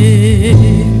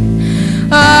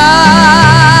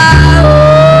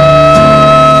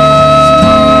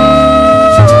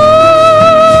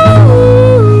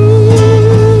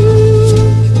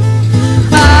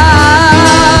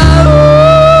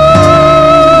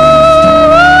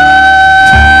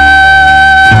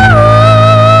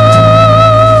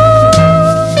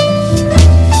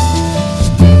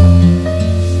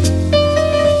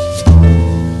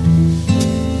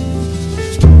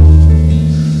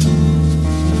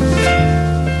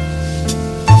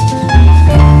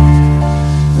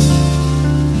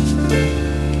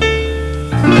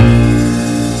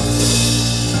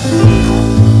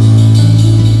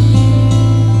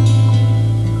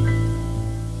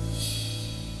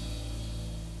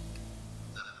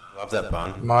Love that,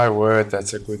 Bun. My word,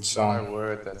 that's a good song. My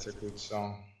word, that's a good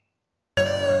song.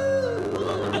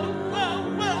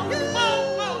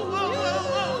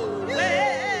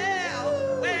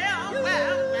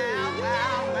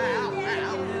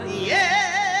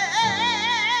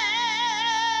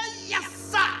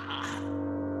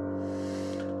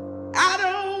 I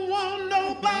don't want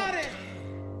nobody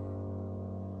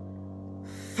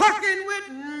fucking with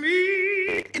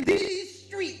me in these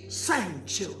streets. Sing,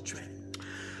 children.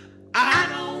 I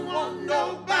don't want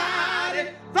nobody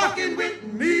fucking with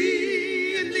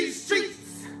me in these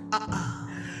streets. I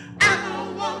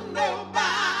don't want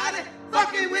nobody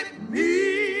fucking with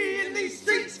me in these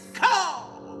streets.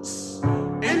 Cause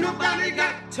ain't nobody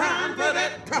got time for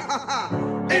that.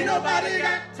 Ain't nobody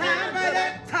got time for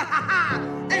that.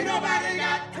 Ain't nobody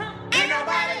got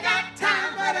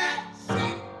time for that.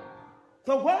 Shit.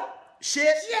 For what?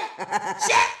 Shit.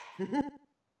 Shit.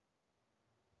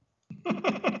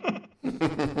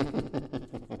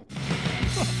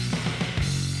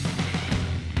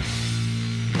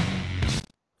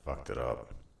 Fucked it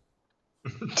up.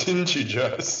 Didn't you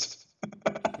just?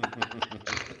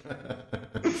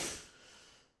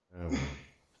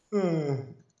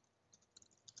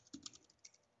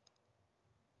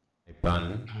 Hey,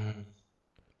 Bun.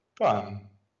 Bun.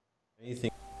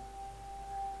 Anything?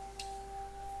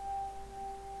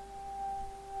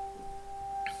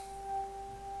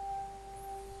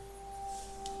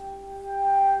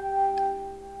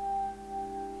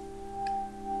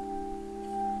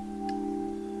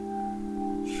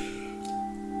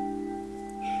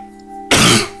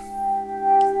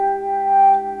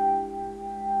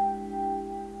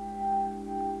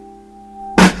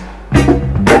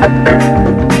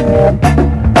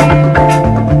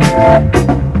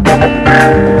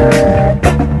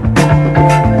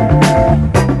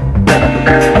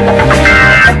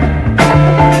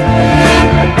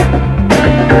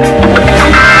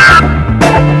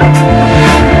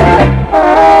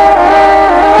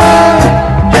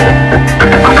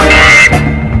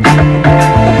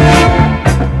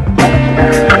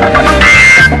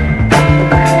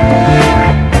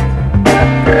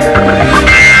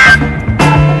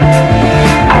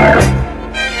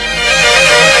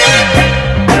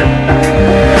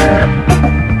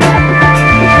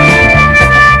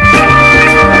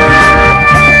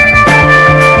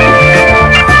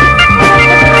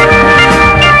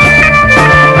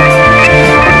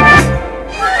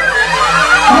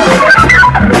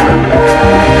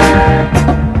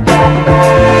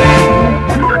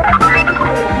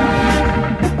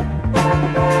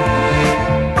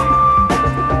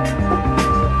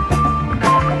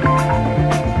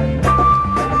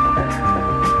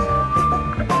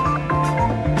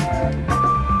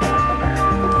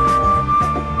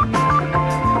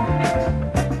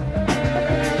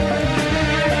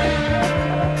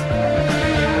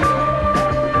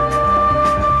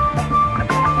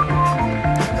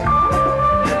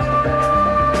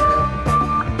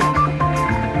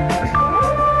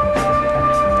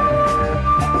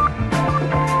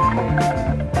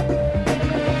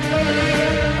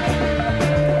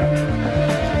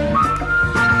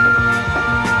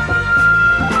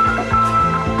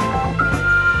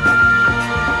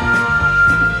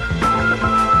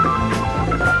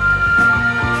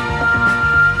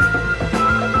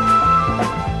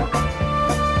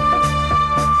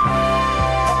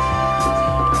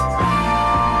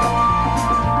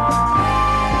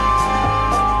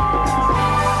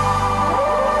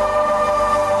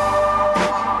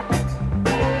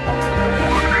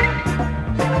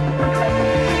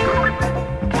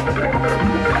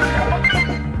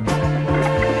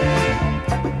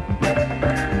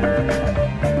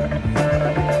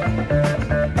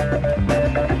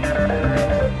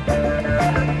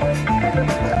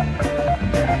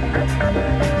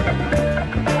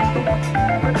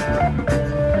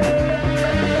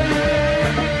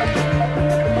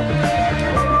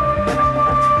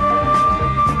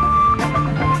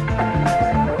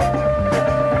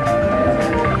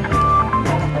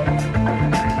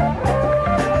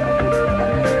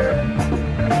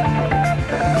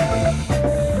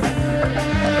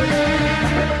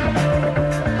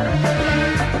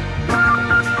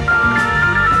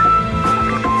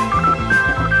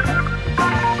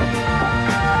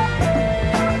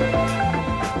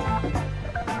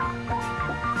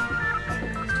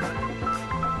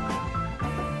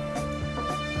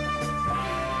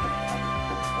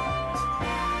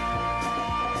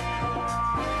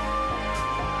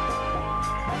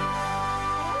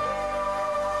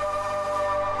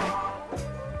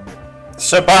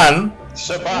 So Bun,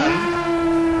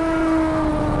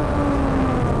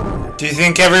 do you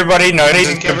think everybody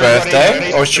noticed your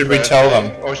birthday, or should we tell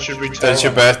them that it's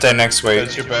your birthday next week?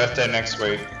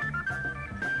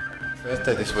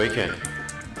 Birthday this weekend.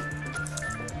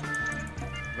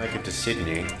 Make it to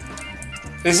Sydney.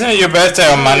 Isn't it your birthday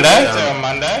on Monday?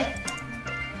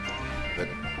 But,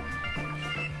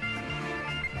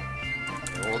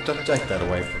 well, don't take that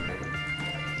away from me.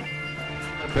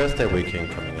 A birthday weekend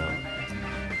coming up.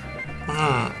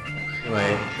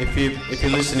 Anyway, if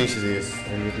you're listening to this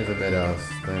and you've never met us,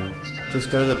 then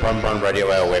just go to the BunBun Radio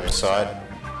Hour website.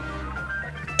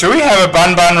 Do we have a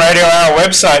BunBun Radio Hour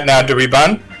website now, do we,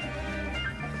 Bun?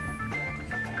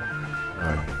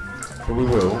 No. But we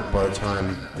will by the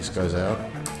time this goes out.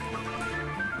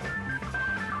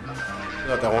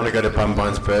 Like I want to go to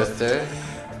BunBun's birthday.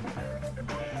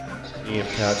 You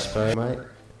have couch space, mate.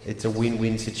 It's a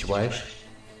win-win situation.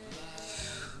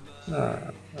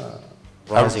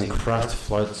 Rising crust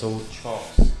floats all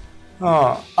chops.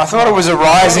 Oh, I thought it was a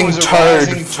rising toad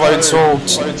floats all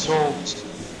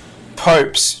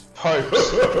popes.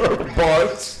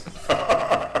 Bites.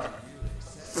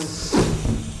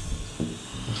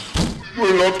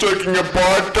 We're not taking a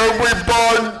bite, don't we,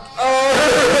 Bun?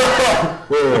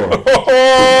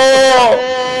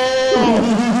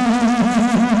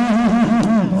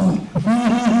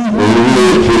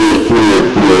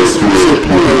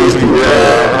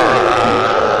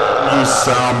 You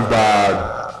sound bad.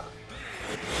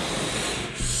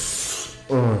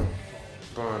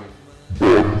 Bun.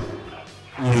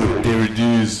 There it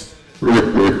is.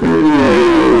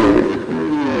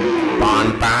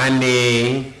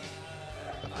 Bunny.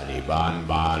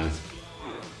 Bun.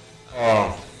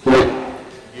 Oh.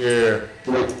 Yeah.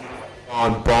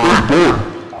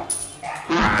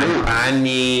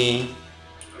 Bunny.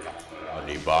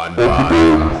 Bun.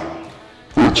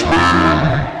 It's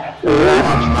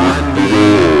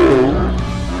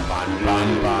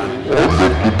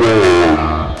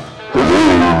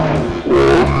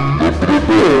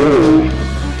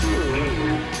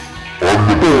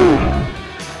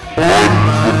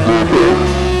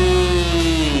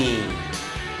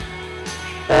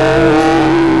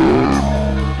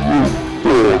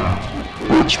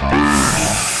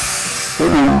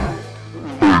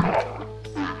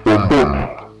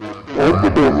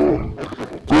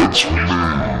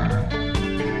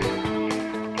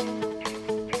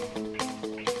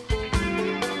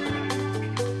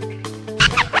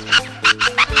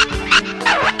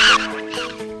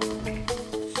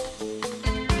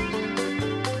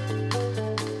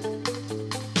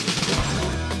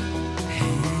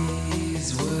He's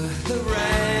worth the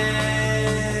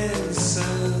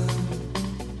ransom.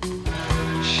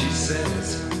 She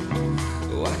says,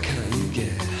 why can't you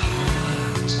get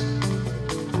hot?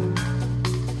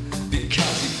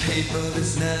 Because you pay for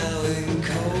this now in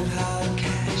cold hard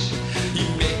cash. You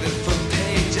make the front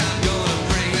page, I'm gonna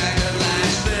bring back the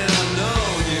lash. Then I know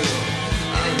you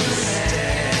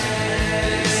understand.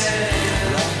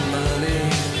 Love money,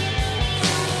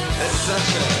 it's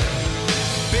such a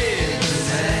big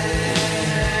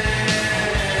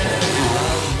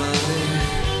love money,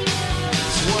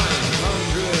 it's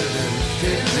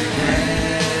 150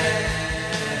 grand.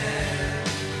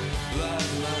 Love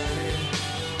money,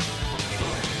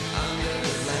 under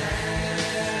the land.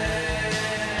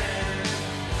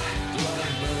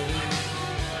 Blood money.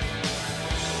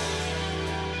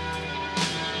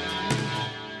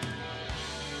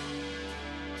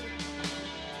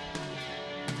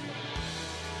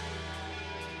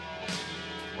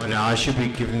 Well, now I should be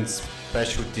given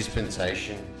special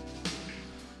dispensation.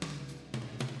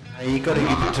 Hey, you gotta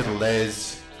give it to the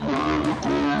Les.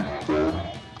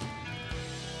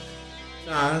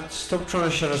 Nah, stop trying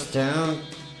to shut us down.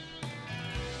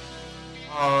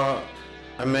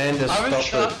 Amanda, stop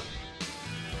it.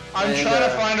 I'm Amanda, trying to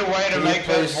find a way to can you make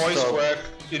that please voice stop? work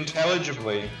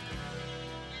intelligibly.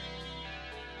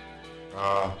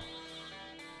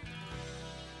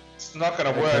 It's not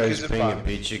gonna work, Echo's is it, being a Bun?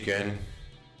 bitch again.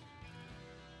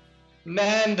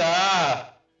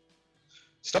 Nanda!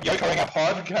 Stop yogoing a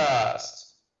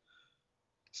podcast.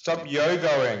 Stop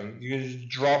yogoing. You can just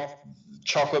drop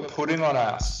chocolate pudding on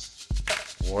us.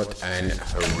 What an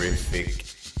horrific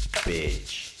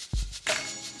bitch.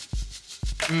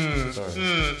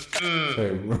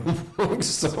 Sorry, wrong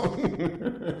song.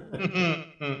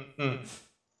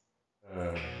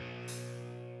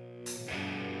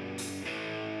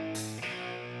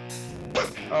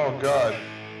 Oh god.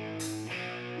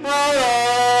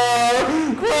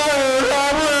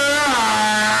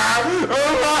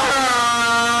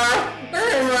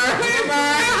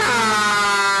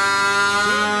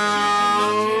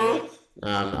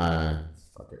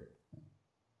 fuck it.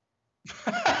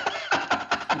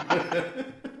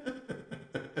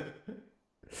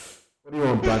 What do you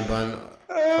want, BunBun?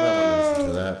 I don't want to listen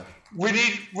to that.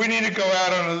 We need to go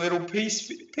out on a little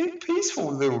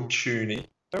peaceful little tuning,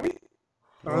 don't we?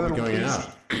 Why are we going out?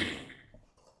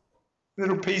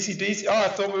 Little PC-DC. Oh, I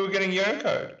thought we were getting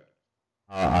Yoko.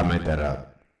 I made that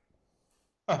up.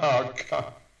 Oh,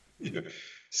 God.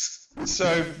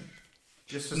 So,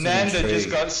 Just as an Nanda intrigue. just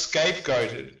got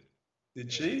scapegoated.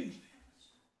 Did she?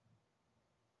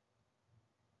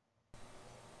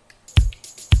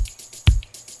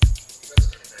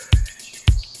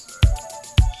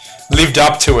 Lived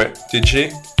up to it, did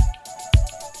she?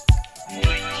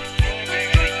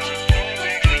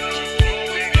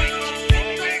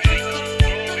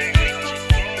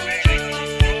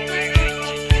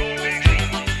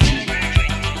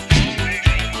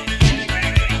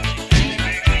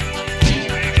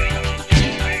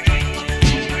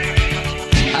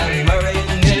 I'm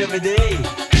worrying every day.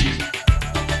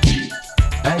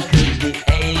 I could be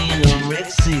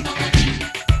anorexic.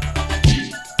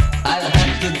 I'll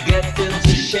have to get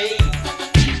into shape.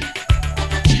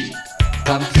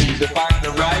 Come to find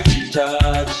the right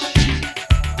judge.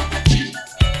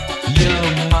 Your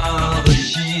mother,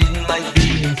 she might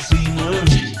be insane.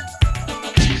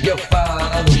 Your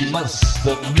father must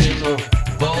have been a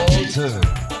volter.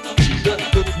 Don't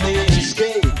put me in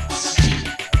skates.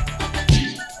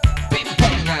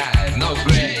 Ping-pong night, no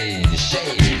gray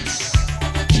shades.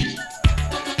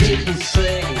 People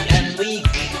say I'm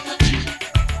weak.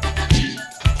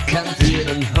 Can't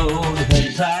even hold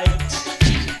her tight.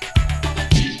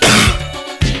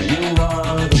 You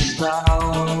are the star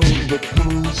of the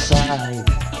poolside.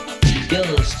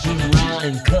 You're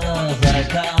streamlined 'cause I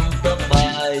can't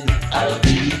abide. I'll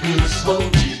be a good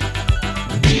sport.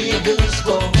 Be a good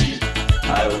sport.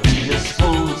 I'll be a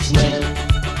sportsman.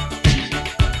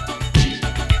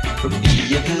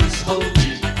 Be a good sport.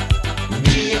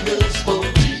 Be a good sport.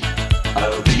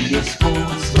 I'll be a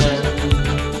sportsman.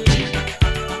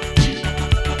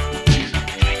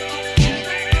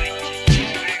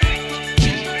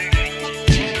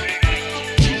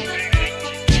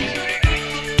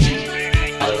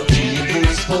 I'll be a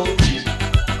good sport.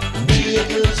 Be a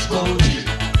good sport.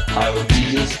 I'll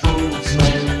be a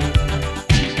sportsman.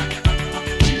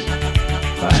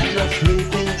 I'm not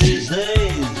sleeping these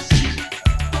days.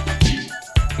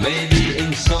 Maybe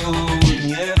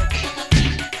insomniac.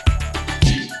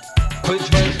 Quit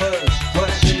my first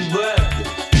Russian bread.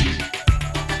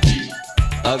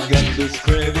 I've got this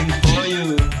craving for you.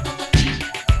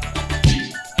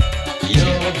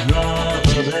 Your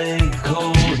brother, they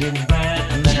call him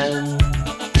Batman.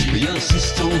 Your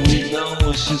sister, we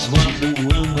know she's Wonder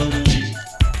Woman.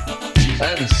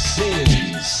 And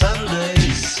since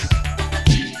Sundays,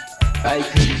 I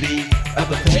could be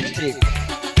apathetic.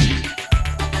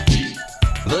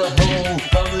 The whole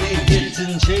family gets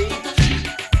in shape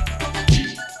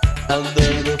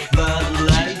under the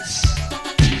floodlights.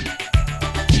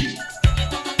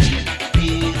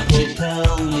 People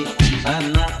tell me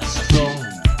I'm not strong.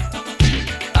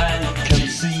 I can't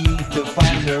seem to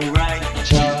find the right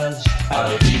charge.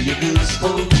 I'll be a good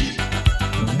sport.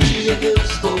 Be a good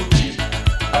sport.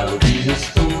 I'll be a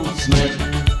sportsman.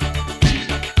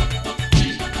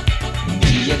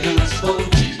 Be a good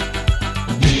sport.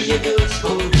 Be a good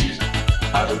sport.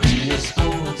 I'll be a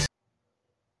sports.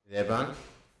 You there, Bun?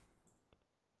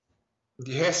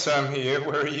 Yes, I'm here.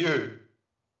 Where are you?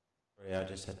 Yeah, I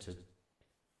just had to.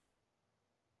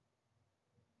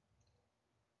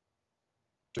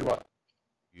 Do what?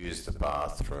 Use the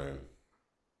bathroom.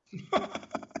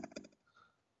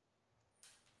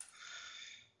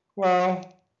 Well,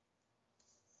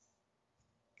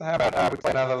 how about we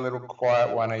play another little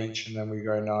quiet one each and then we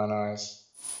go nine eyes?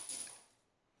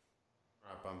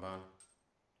 Alright, BunBun.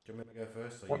 Do you want me to go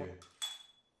first or What? you?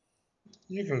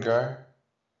 You can go.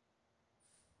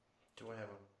 Do I have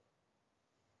a.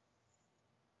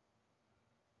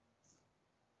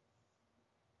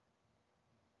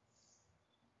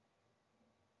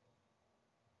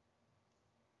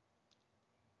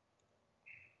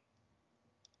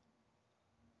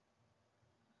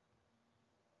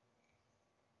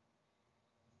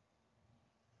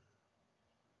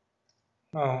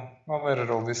 Oh, I'll edit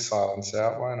all this silence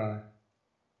out, won't I?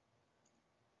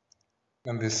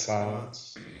 And this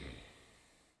silence.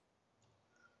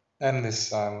 And this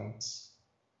silence.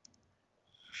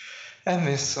 And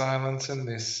this silence, and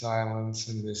this silence,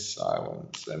 and this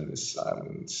silence, and this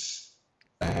silence.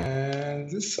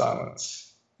 And this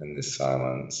silence. And this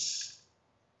silence.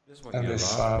 Just want And you to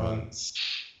this laugh, silence.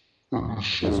 BunBun. I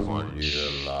just want you to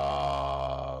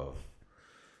laugh.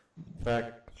 In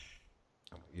fact,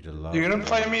 I'm You to laugh. You gonna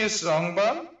play me a song,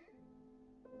 Bun?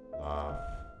 Laugh.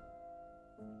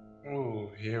 Ooh,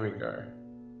 here we go.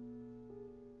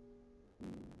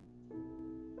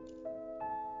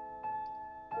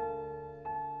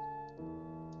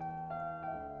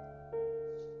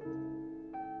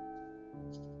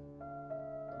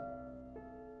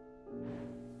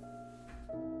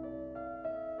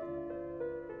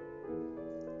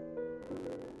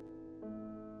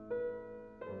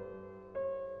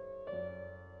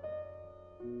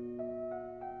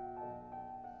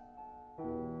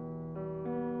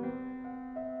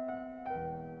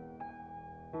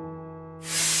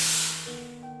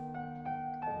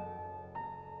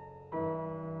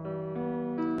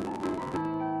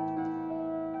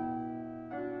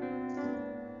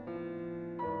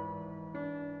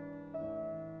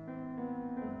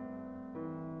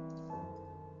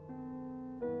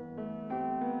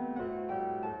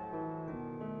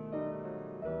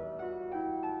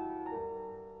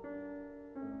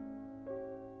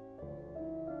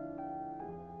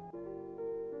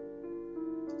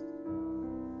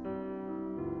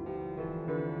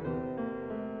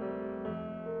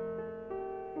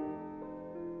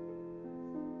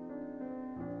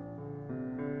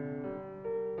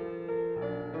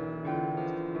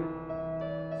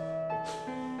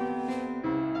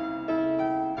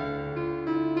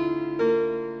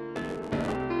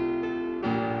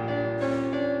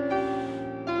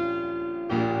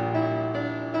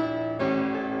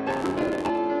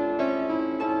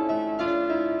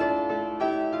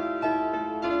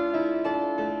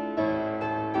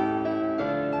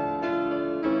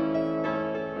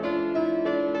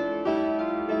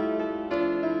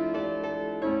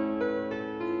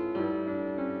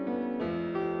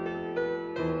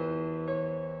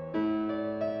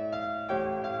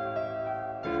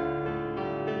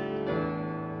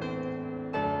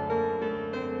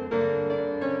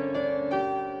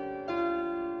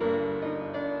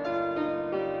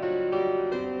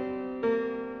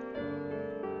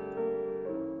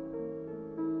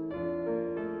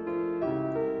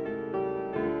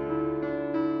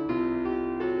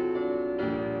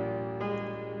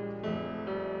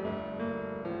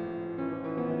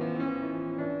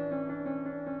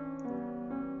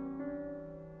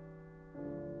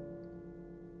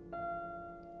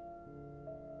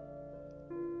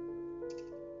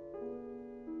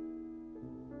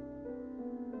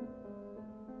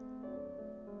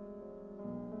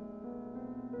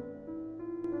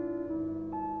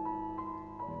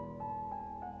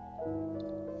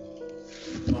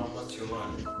 What's your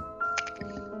one?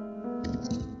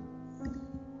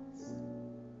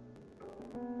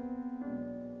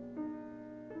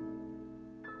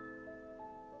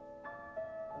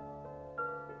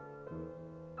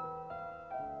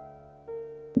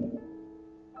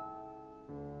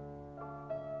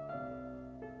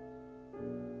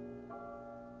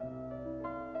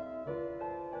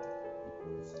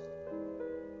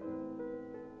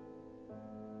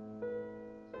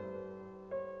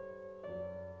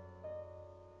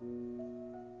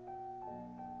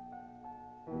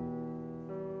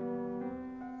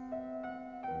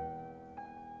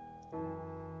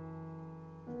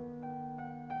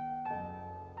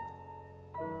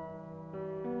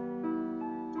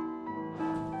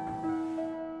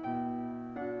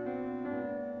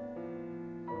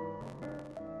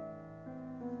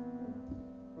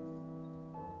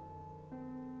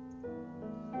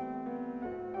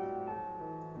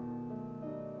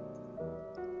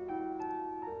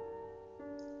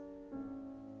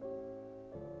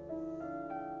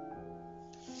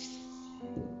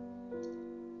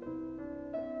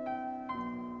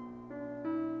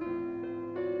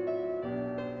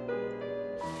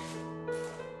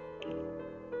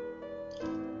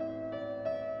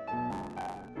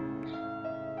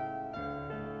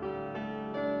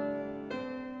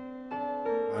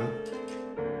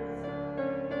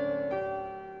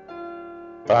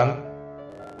 Bun?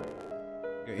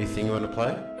 Got your thing you want to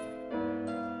play?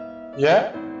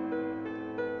 Yeah?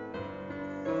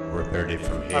 Repetitive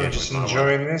from here. I'm just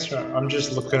enjoying this. I'm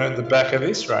just looking at the back of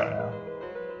this right now.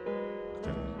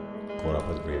 Caught up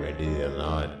with Re-Ready the other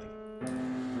night.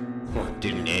 What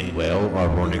didn't end well,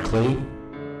 ironically.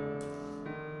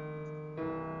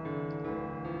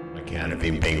 On account of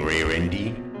him being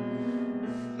rear-endy.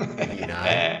 You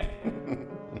know?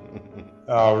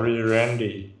 Oh,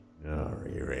 rear-endy. Oh,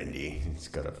 rear-endy. He's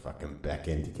got a fucking back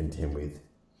end to contend with.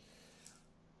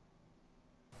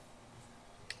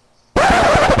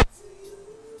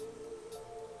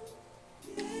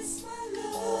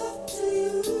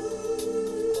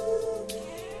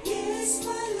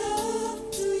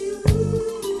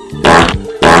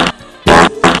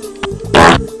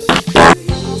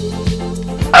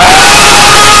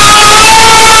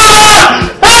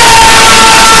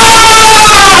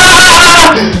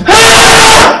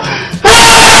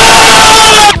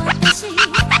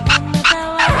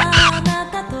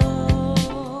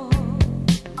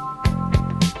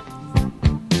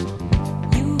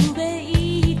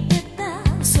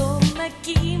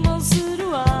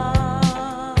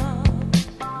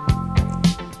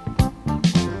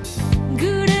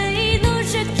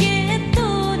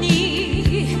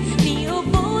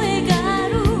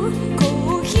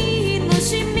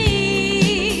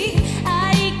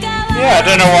 I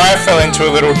don't know why I fell into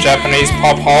a little Japanese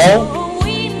pop hole.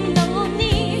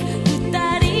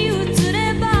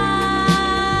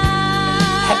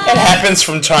 It happens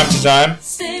from time to time.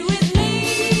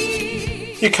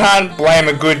 You can't blame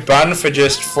a good bun for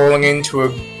just falling into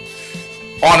a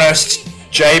honest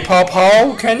J-pop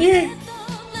hole, can you?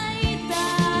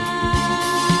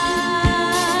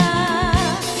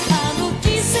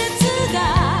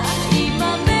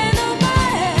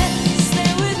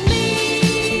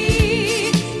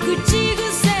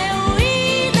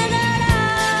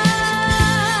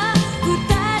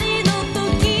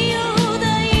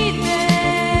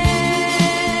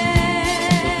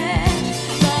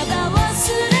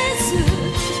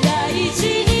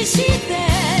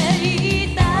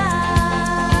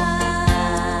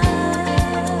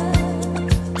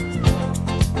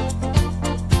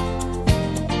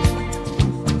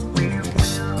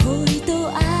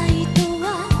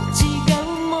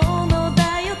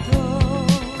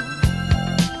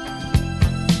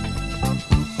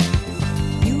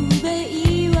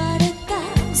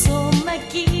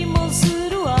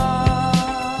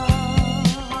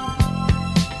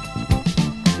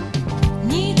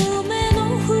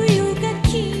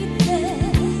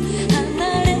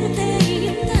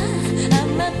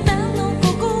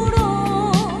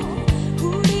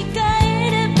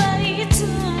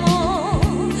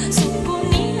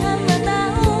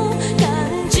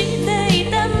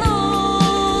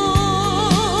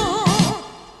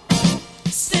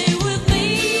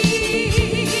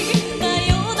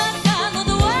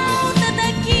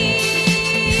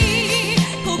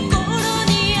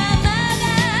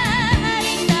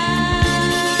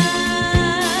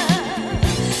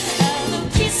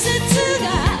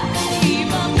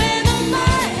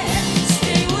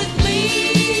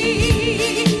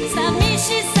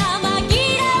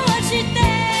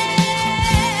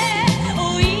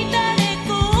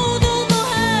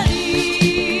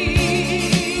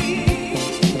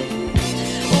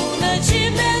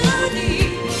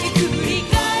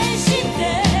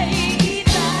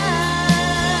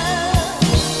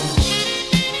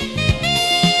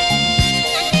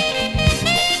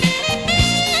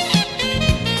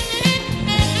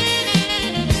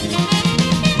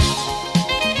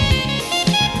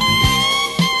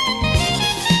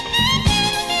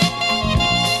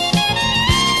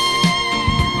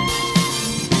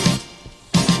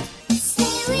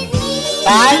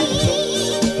 Bun?